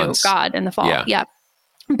 7 or 8 months. God, in the fall. Yeah.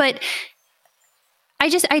 But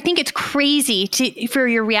I think it's crazy for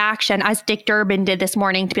your reaction, as Dick Durbin did this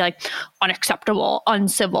morning, to be unacceptable,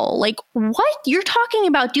 uncivil. What? You're talking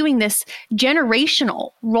about doing this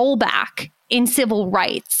generational rollback in civil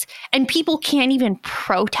rights, and people can't even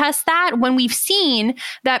protest that when we've seen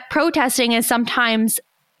that protesting is sometimes,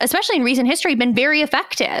 especially in recent history, been very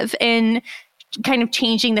effective in kind of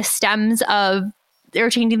changing the stems of, or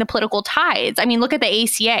changing the political tides. I mean, look at the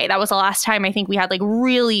ACA. That was the last time I think we had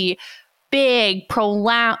really big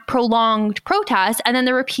prolonged protest, and then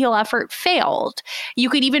the repeal effort failed. You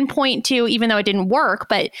could even point to, even though it didn't work,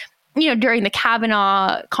 but during the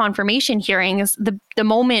Kavanaugh confirmation hearings, the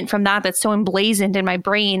moment from that's so emblazoned in my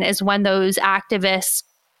brain is when those activists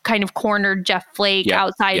kind of cornered Jeff Flake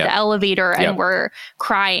outside the elevator and were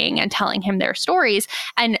crying and telling him their stories.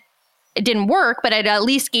 And it didn't work, but it at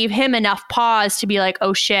least gave him enough pause to be like,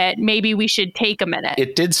 oh shit, maybe we should take a minute.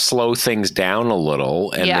 It did slow things down a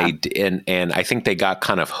little, and and I think they got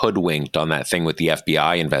kind of hoodwinked on that thing with the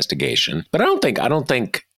FBI investigation. But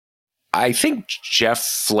I think Jeff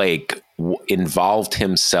Flake involved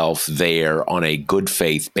himself there on a good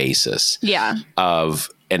faith basis. Yeah.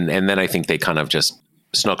 And then I think they kind of just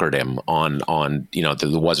snookered him on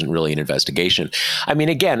there wasn't really an investigation. I mean,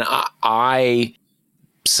 again,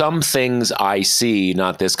 some things I see,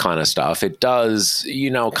 not this kind of stuff. It does,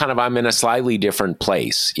 kind of, I'm in a slightly different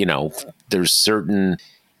place. There's certain,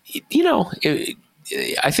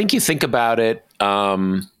 I think you think about it.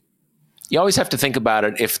 You always have to think about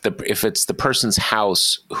it if it's the person's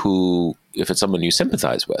house if it's someone you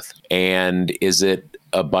sympathize with, and is it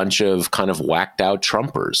a bunch of kind of whacked out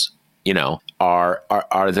Trumpers?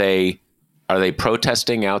 Are they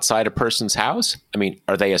protesting outside a person's house? I mean,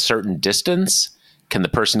 are they a certain distance? Can the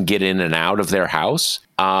person get in and out of their house?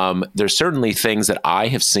 There's certainly things that I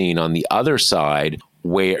have seen on the other side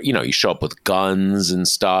where, you show up with guns and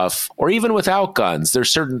stuff, or even without guns.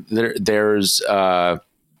 There's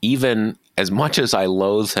even as much as I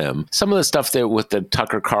loathe him, some of the stuff that with the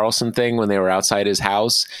Tucker Carlson thing when they were outside his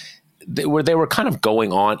house, they were kind of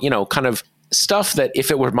going on, kind of stuff that if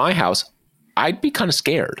it were my house, I'd be kind of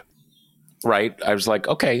scared. Right. I was like,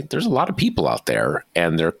 okay, there's a lot of people out there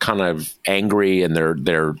and they're kind of angry and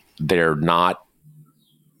they're not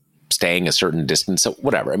staying a certain distance. So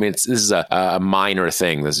whatever. I mean, this is a minor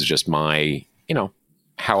thing. This is just my,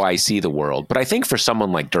 how I see the world. But I think for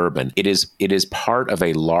someone like Durbin, it is part of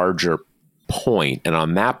a larger point. And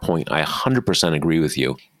on that point, I 100% agree with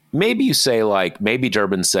you. Maybe you say maybe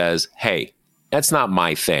Durbin says, hey, that's not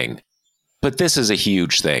my thing, but this is a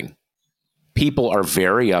huge thing. People are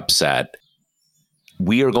very upset.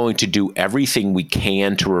 We are going to do everything we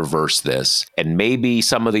can to reverse this. And maybe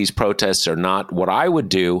some of these protests are not what I would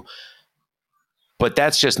do, but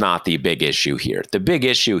that's just not the big issue here. The big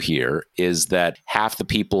issue here is that half the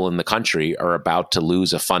people in the country are about to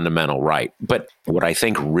lose a fundamental right. But what I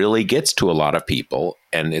think really gets to a lot of people,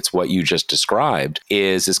 and it's what you just described,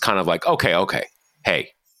 is kind of like, okay, hey,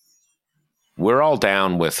 we're all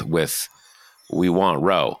down with we want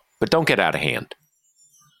Roe, but don't get out of hand.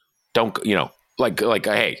 Don't,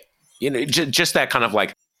 hey, just that kind of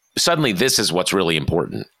like, suddenly this is what's really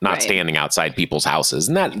important, not standing outside people's houses.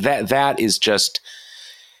 And that is just,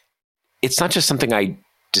 it's not just something I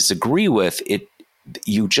disagree with.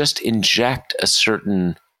 You just inject a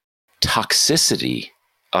certain toxicity,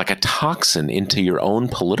 like a toxin into your own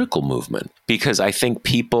political movement. Because I think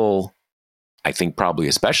people, probably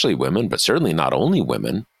especially women, but certainly not only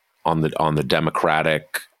women on the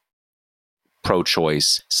Democratic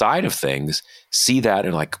pro-choice side of things, see that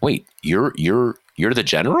and like, wait, you're the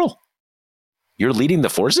general, you're leading the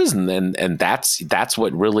forces, and that's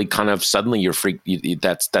what really kind of suddenly you're freaked.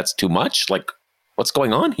 That's too much. Like, what's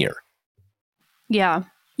going on here? Yeah.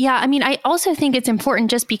 I mean, I also think it's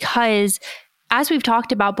important just because, as we've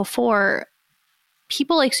talked about before,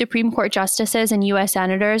 people like Supreme Court justices and U.S.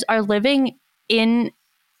 senators are living in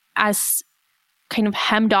as kind of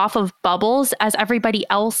hemmed off of bubbles as everybody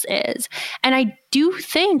else is. And I do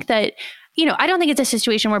think that, I don't think it's a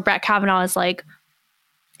situation where Brett Kavanaugh is like,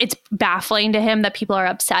 it's baffling to him that people are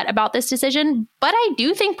upset about this decision. But I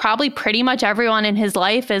do think probably pretty much everyone in his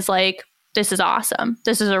life is like, this is awesome.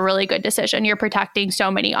 This is a really good decision. You're protecting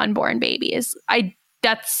so many unborn babies.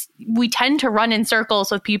 We tend to run in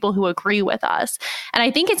circles with people who agree with us. And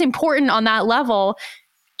I think it's important on that level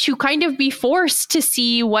to kind of be forced to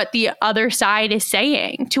see what the other side is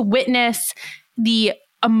saying, to witness the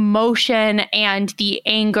emotion and the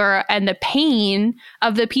anger and the pain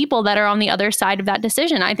of the people that are on the other side of that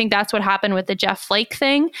decision. I think that's what happened with the Jeff Flake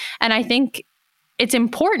thing. And I think it's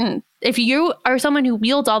important. If you are someone who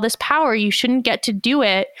wields all this power, you shouldn't get to do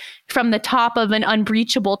it from the top of an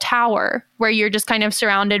unbreachable tower where you're just kind of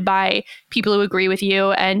surrounded by people who agree with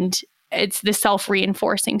you, and it's this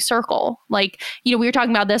self-reinforcing circle. Like, we were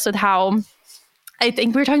talking about this with how I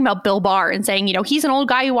think we were talking about Bill Barr and saying, he's an old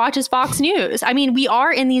guy who watches Fox News. I mean, we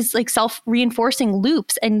are in these like self-reinforcing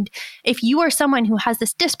loops. And if you are someone who has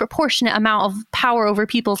this disproportionate amount of power over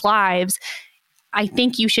people's lives, I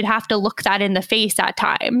think you should have to look that in the face at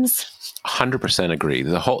times. 100% agree.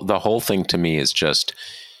 The whole thing to me is just,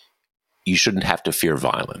 you shouldn't have to fear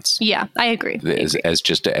violence. Yeah, I agree. As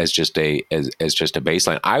just a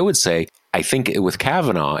baseline. I would say, I think with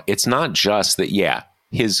Kavanaugh, it's not just that,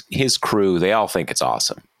 his crew, they all think it's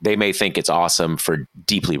awesome. They may think it's awesome for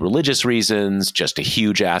deeply religious reasons, just a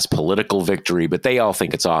huge ass political victory, but they all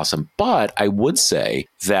think it's awesome. But I would say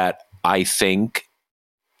that I think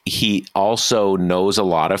he also knows a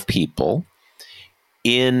lot of people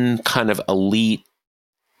in kind of elite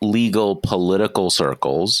legal political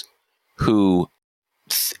circles who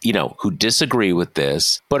disagree with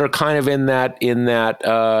this, but are kind of in that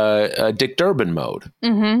Dick Durbin mode.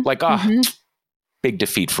 Mm-hmm. Like, big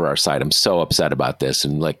defeat for our side. I'm so upset about this.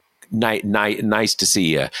 And like, nice to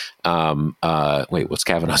see you. Wait, what's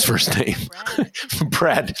Kavanaugh's first name?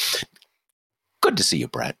 Brad. Good to see you,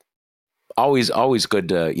 Brad. Always good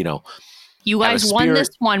to, you guys won this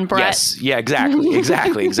one, Brett. Yes. Yeah, exactly.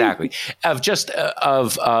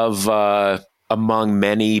 Among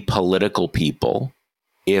many political people,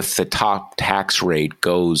 if the top tax rate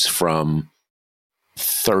goes from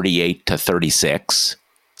 38 to 36,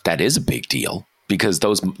 that is a big deal, because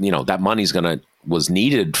those, that money's was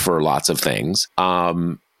needed for lots of things.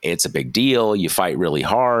 It's a big deal. You fight really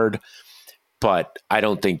hard, but I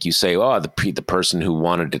don't think you say, the person who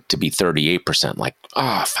wanted it to be 38%, like,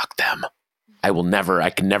 fuck them.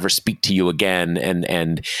 I can never speak to you again,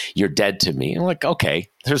 and you're dead to me. I'm like, okay,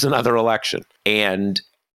 there's another election. And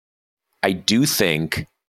I do think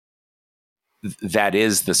that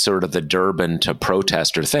is the sort of the Durbin to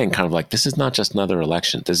protester thing, kind of like, this is not just another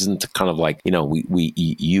election. This isn't kind of like,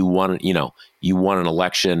 you won an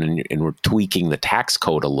election and we're tweaking the tax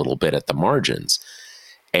code a little bit at the margins.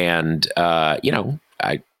 And,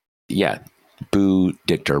 boo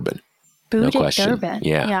Dick Durbin. Boo no Dick question. Durbin.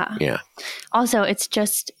 Yeah. Also, it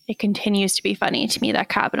continues to be funny to me that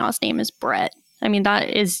Kavanaugh's name is Brett. I mean, that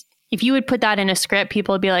is, if you would put that in a script,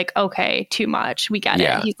 people would be like, okay, too much. We get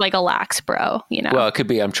it. He's like a lax bro, Well, it could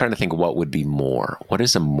be, I'm trying to think what would be more. What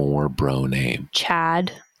is a more bro name?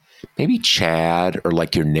 Chad. Maybe Chad, or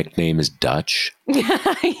like your nickname is Dutch.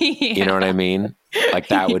 You know what I mean? Like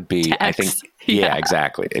that would be, Tex. I think. Yeah,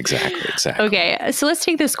 exactly. Okay, so let's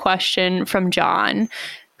take this question from John,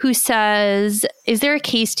 who says, is there a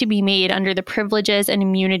case to be made under the Privileges and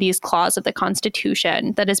Immunities Clause of the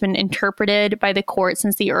Constitution that has been interpreted by the court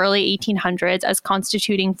since the early 1800s as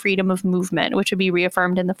constituting freedom of movement, which would be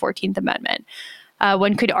reaffirmed in the 14th Amendment?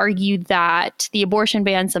 One could argue that the abortion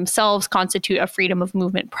bans themselves constitute a freedom of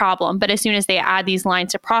movement problem, but as soon as they add these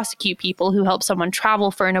lines to prosecute people who help someone travel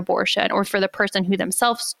for an abortion, or for the person who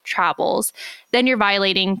themselves travels, then you're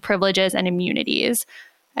violating privileges and immunities.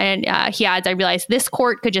 And he adds, I realize this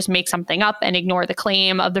court could just make something up and ignore the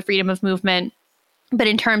claim of the freedom of movement. But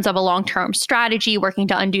in terms of a long-term strategy working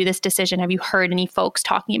to undo this decision, have you heard any folks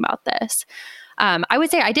talking about this? I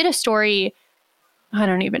would say I did a story, I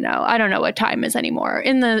don't even know. I don't know what time is anymore,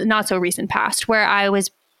 in the not so recent past, where I was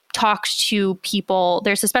talked to people.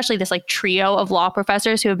 There's especially this like trio of law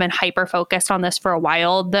professors who have been hyper focused on this for a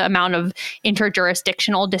while, the amount of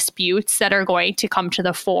interjurisdictional disputes that are going to come to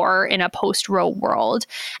the fore in a post-Roe world.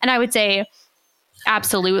 And I would say,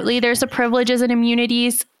 absolutely, there's a privileges and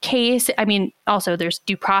immunities case. I mean, also there's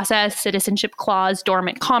due process, citizenship clause,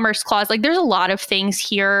 dormant commerce clause. Like there's a lot of things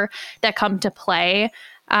here that come to play.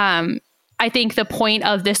 I think the point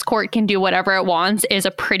of this court can do whatever it wants is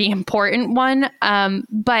a pretty important one.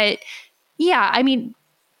 But yeah, I mean,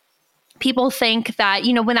 people think that,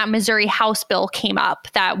 when that Missouri House bill came up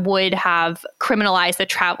that would have criminalized the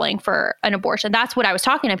traveling for an abortion, that's what I was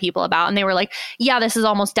talking to people about. And they were like, yeah, this is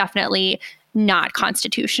almost definitely not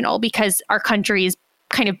constitutional, because our country is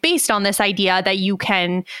kind of based on this idea that you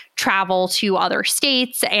can travel to other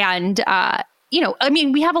states and,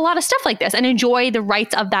 we have a lot of stuff like this and enjoy the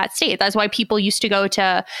rights of that state. That's why people used to go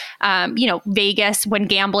to, Vegas when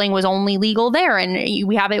gambling was only legal there. And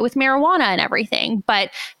we have it with marijuana and everything. But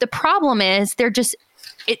the problem is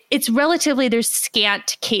it's relatively, there's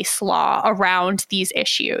scant case law around these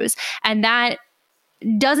issues. And that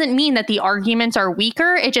doesn't mean that the arguments are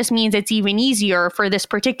weaker. It just means it's even easier for this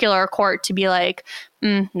particular court to be like,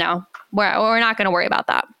 no, we're not going to worry about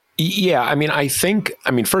that. Yeah, I think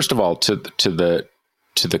first of all, to the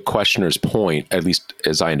questioner's point, at least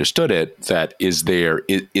as I understood it, that is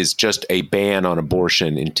just a ban on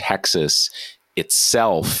abortion in Texas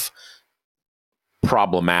itself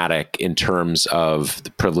problematic in terms of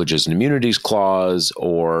the Privileges and Immunities Clause,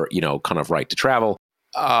 or kind of right to travel.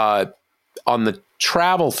 On the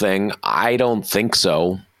travel thing, I don't think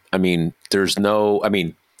so. If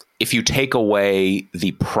you take away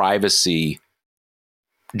the privacy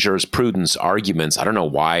jurisprudence arguments, I don't know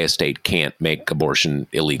why a state can't make abortion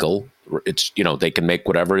illegal, it's, they can make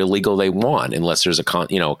whatever illegal they want unless there's a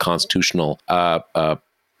constitutional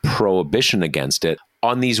prohibition against it.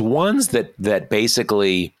 On these ones that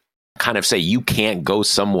basically kind of say you can't go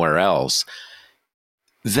somewhere else,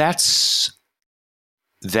 that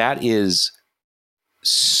is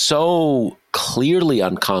so clearly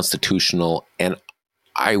unconstitutional, and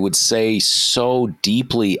I would say so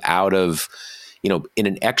deeply out of, in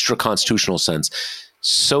an extra constitutional sense,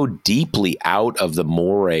 so deeply out of the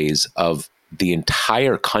mores of the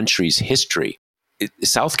entire country's history.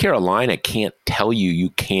 South Carolina can't tell you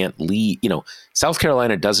can't leave. South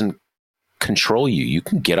Carolina doesn't control you. You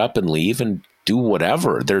can get up and leave and do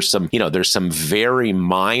whatever. There's some very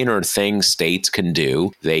minor things states can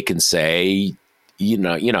do. They can say,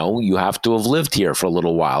 you have to have lived here for a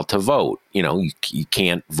little while to vote. You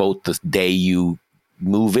can't vote the day you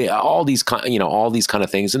move in. All these kind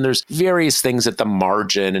of things. And there's various things at the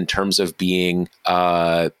margin in terms of being,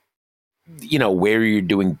 where you're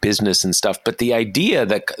doing business and stuff. But the idea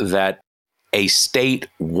that a state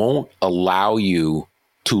won't allow you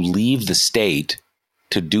to leave the state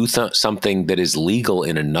to do something that is legal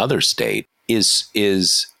in another state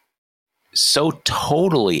is so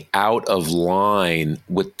totally out of line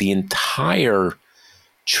with the entire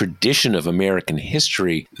tradition of American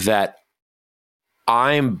history that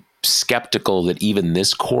I'm skeptical that even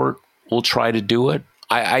this court will try to do it.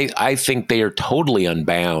 I think they are totally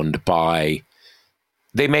unbound by,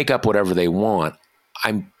 they make up whatever they want.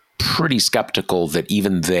 I'm pretty skeptical that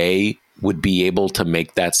even they would be able to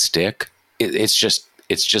make that stick. It's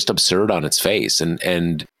just absurd on its face.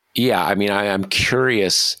 And yeah, I mean, I'm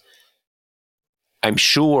curious. I'm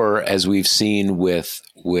sure, as we've seen with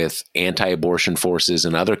anti-abortion forces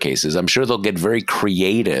in other cases, I'm sure they'll get very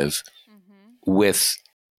creative with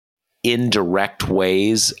indirect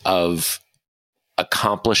ways of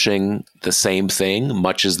accomplishing the same thing,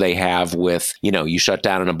 much as they have with, you shut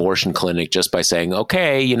down an abortion clinic just by saying,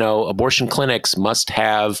 okay, abortion clinics must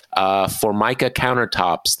have Formica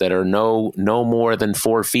countertops that are no more than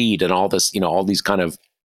 4 feet and all this, all these kind of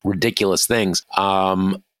ridiculous things.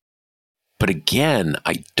 But again,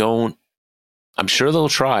 I'm sure they'll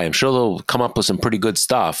try. I'm sure they'll come up with some pretty good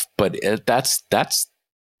stuff, but that's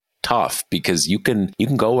tough because you can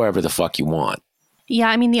go wherever the fuck you want. Yeah,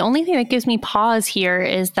 I mean, the only thing that gives me pause here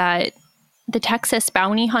is that the Texas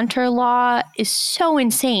bounty hunter law is so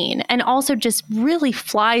insane and also just really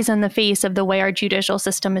flies in the face of the way our judicial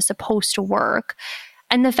system is supposed to work.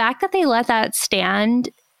 And the fact that they let that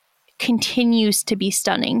stand continues to be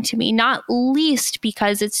stunning to me, not least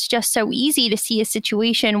because it's just so easy to see a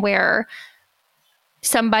situation where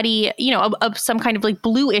somebody, some kind of like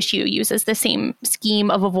blue issue uses the same scheme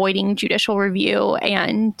of avoiding judicial review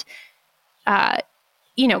and,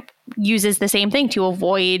 uses the same thing to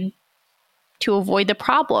avoid the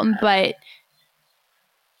problem. But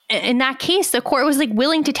in that case, the court was like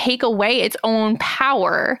willing to take away its own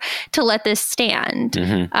power to let this stand.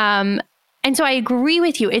 Mm-hmm. And so I agree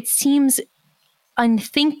with you. It seems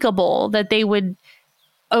unthinkable that they would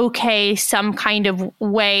okay some kind of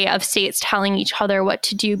way of states telling each other what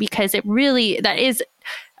to do, because that is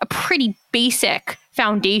a pretty basic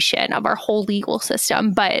foundation of our whole legal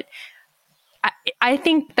system. But I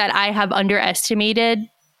think that I have underestimated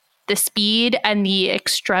the speed and the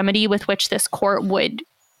extremity with which this court would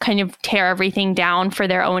kind of tear everything down for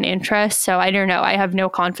their own interests. So I don't know. I have no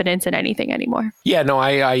confidence in anything anymore. Yeah, no,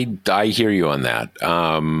 I hear you on that.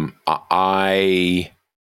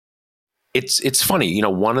 It's funny,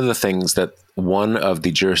 one of the things that one of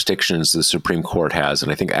the jurisdictions the Supreme Court has,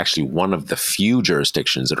 and I think actually one of the few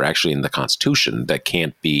jurisdictions that are actually in the Constitution that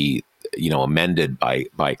can't be amended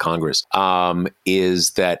by Congress,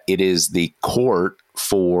 is that it is the court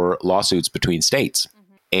for lawsuits between states.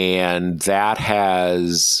 Mm-hmm. And that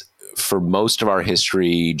has, for most of our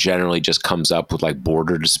history, generally just comes up with like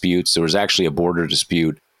border disputes. There was actually a border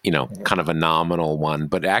dispute, kind of a nominal one,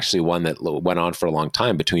 but actually one that went on for a long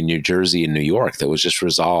time between New Jersey and New York that was just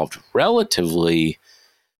resolved relatively,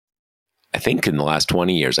 I think, in the last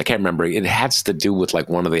 20 years. I can't remember. It has to do with like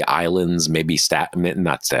one of the islands, maybe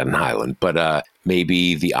not Staten Island, but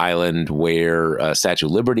maybe the island where Statue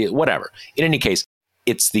of Liberty, whatever. In any case,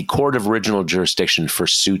 it's the court of original jurisdiction for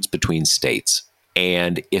suits between states.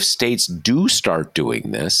 And if states do start doing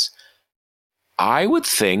this, I would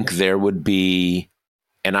think there would be,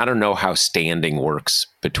 and I don't know how standing works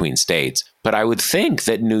between states, but I would think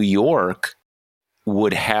that New York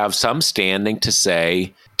would have some standing to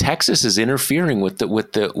say Texas is interfering with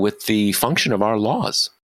the function of our laws.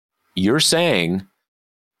 You're saying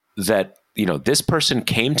that, this person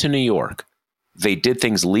came to New York, they did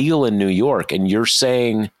things legal in New York, and you're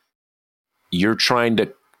saying you're trying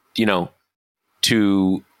to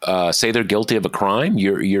to say they're guilty of a crime.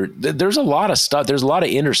 There's a lot of stuff. There's a lot of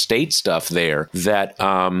interstate stuff there that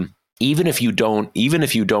even if you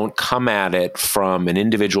don't come at it from an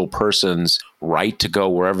individual person's right to go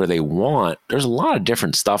wherever they want, there's a lot of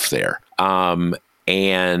different stuff there.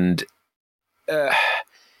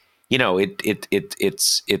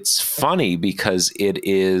 It's funny because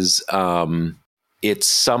it's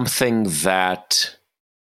something that,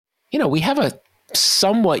 we have a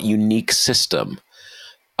somewhat unique system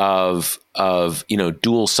of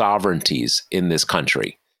dual sovereignties in this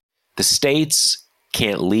country. The states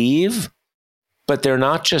can't leave, but they're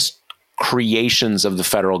not just creations of the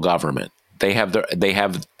federal government. They have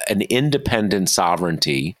an independent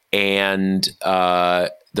sovereignty, and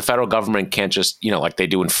the federal government can't just, like they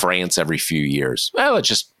do in France every few years. Well, let's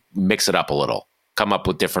just mix it up a little, come up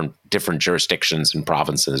with different jurisdictions and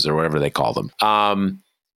provinces or whatever they call them.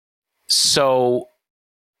 So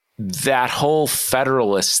that whole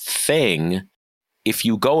federalist thing, if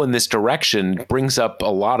you go in this direction, brings up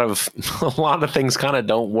a lot of things kind of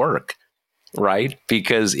don't work, right?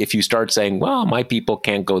 Because if you start saying, well, my people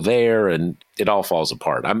can't go there, and it all falls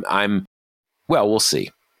apart. We'll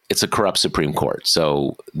see. It's a corrupt Supreme Court,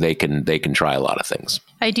 so they can try a lot of things.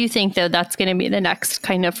 I do think, though, that's going to be the next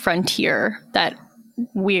kind of frontier that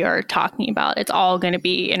we are talking about. It's all going to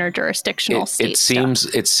be interjurisdictional state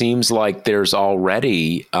stuff. It seems like there's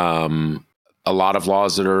already a lot of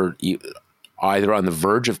laws that are either on the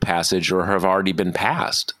verge of passage or have already been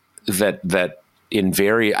passed that in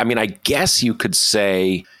I guess you could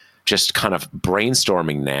say, just kind of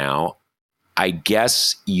brainstorming now, I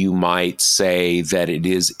guess you might say that it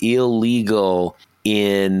is illegal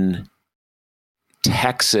in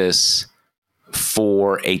Texas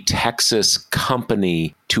for a Texas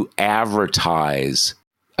company to advertise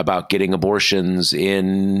about getting abortions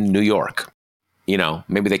in New York.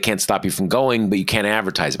 Maybe they can't stop you from going, but you can't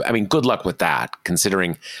advertise. Good luck with that,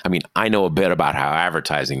 considering, I know a bit about how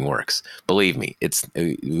advertising works. Believe me,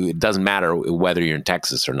 it doesn't matter whether you're in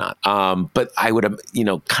Texas or not. But I would,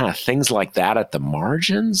 kind of things like that at the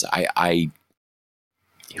margins.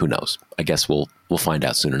 Who knows? I guess we'll find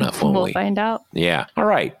out soon enough, won't we? We'll find out. Yeah. All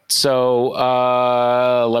right. So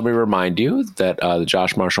let me remind you that the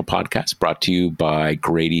Josh Marshall podcast brought to you by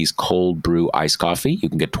Grady's Cold Brew Iced Coffee. You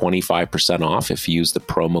can get 25% off if you use the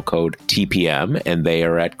promo code TPM, and they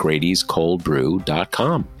are at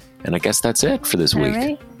Grady'sColdBrew.com. And I guess that's it for this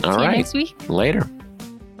week. All right. See you next week. Later.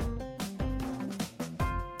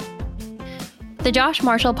 The Josh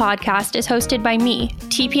Marshall podcast is hosted by me,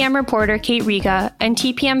 TPM reporter Kate Riga, and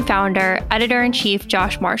TPM founder, editor-in-chief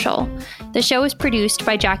Josh Marshall. The show is produced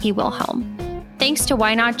by Jackie Wilhelm. Thanks to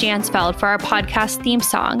Why Not Jansfeld for our podcast theme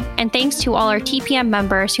song, and thanks to all our TPM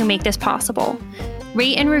members who make this possible.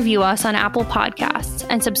 Rate and review us on Apple Podcasts,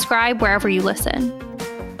 and subscribe wherever you listen.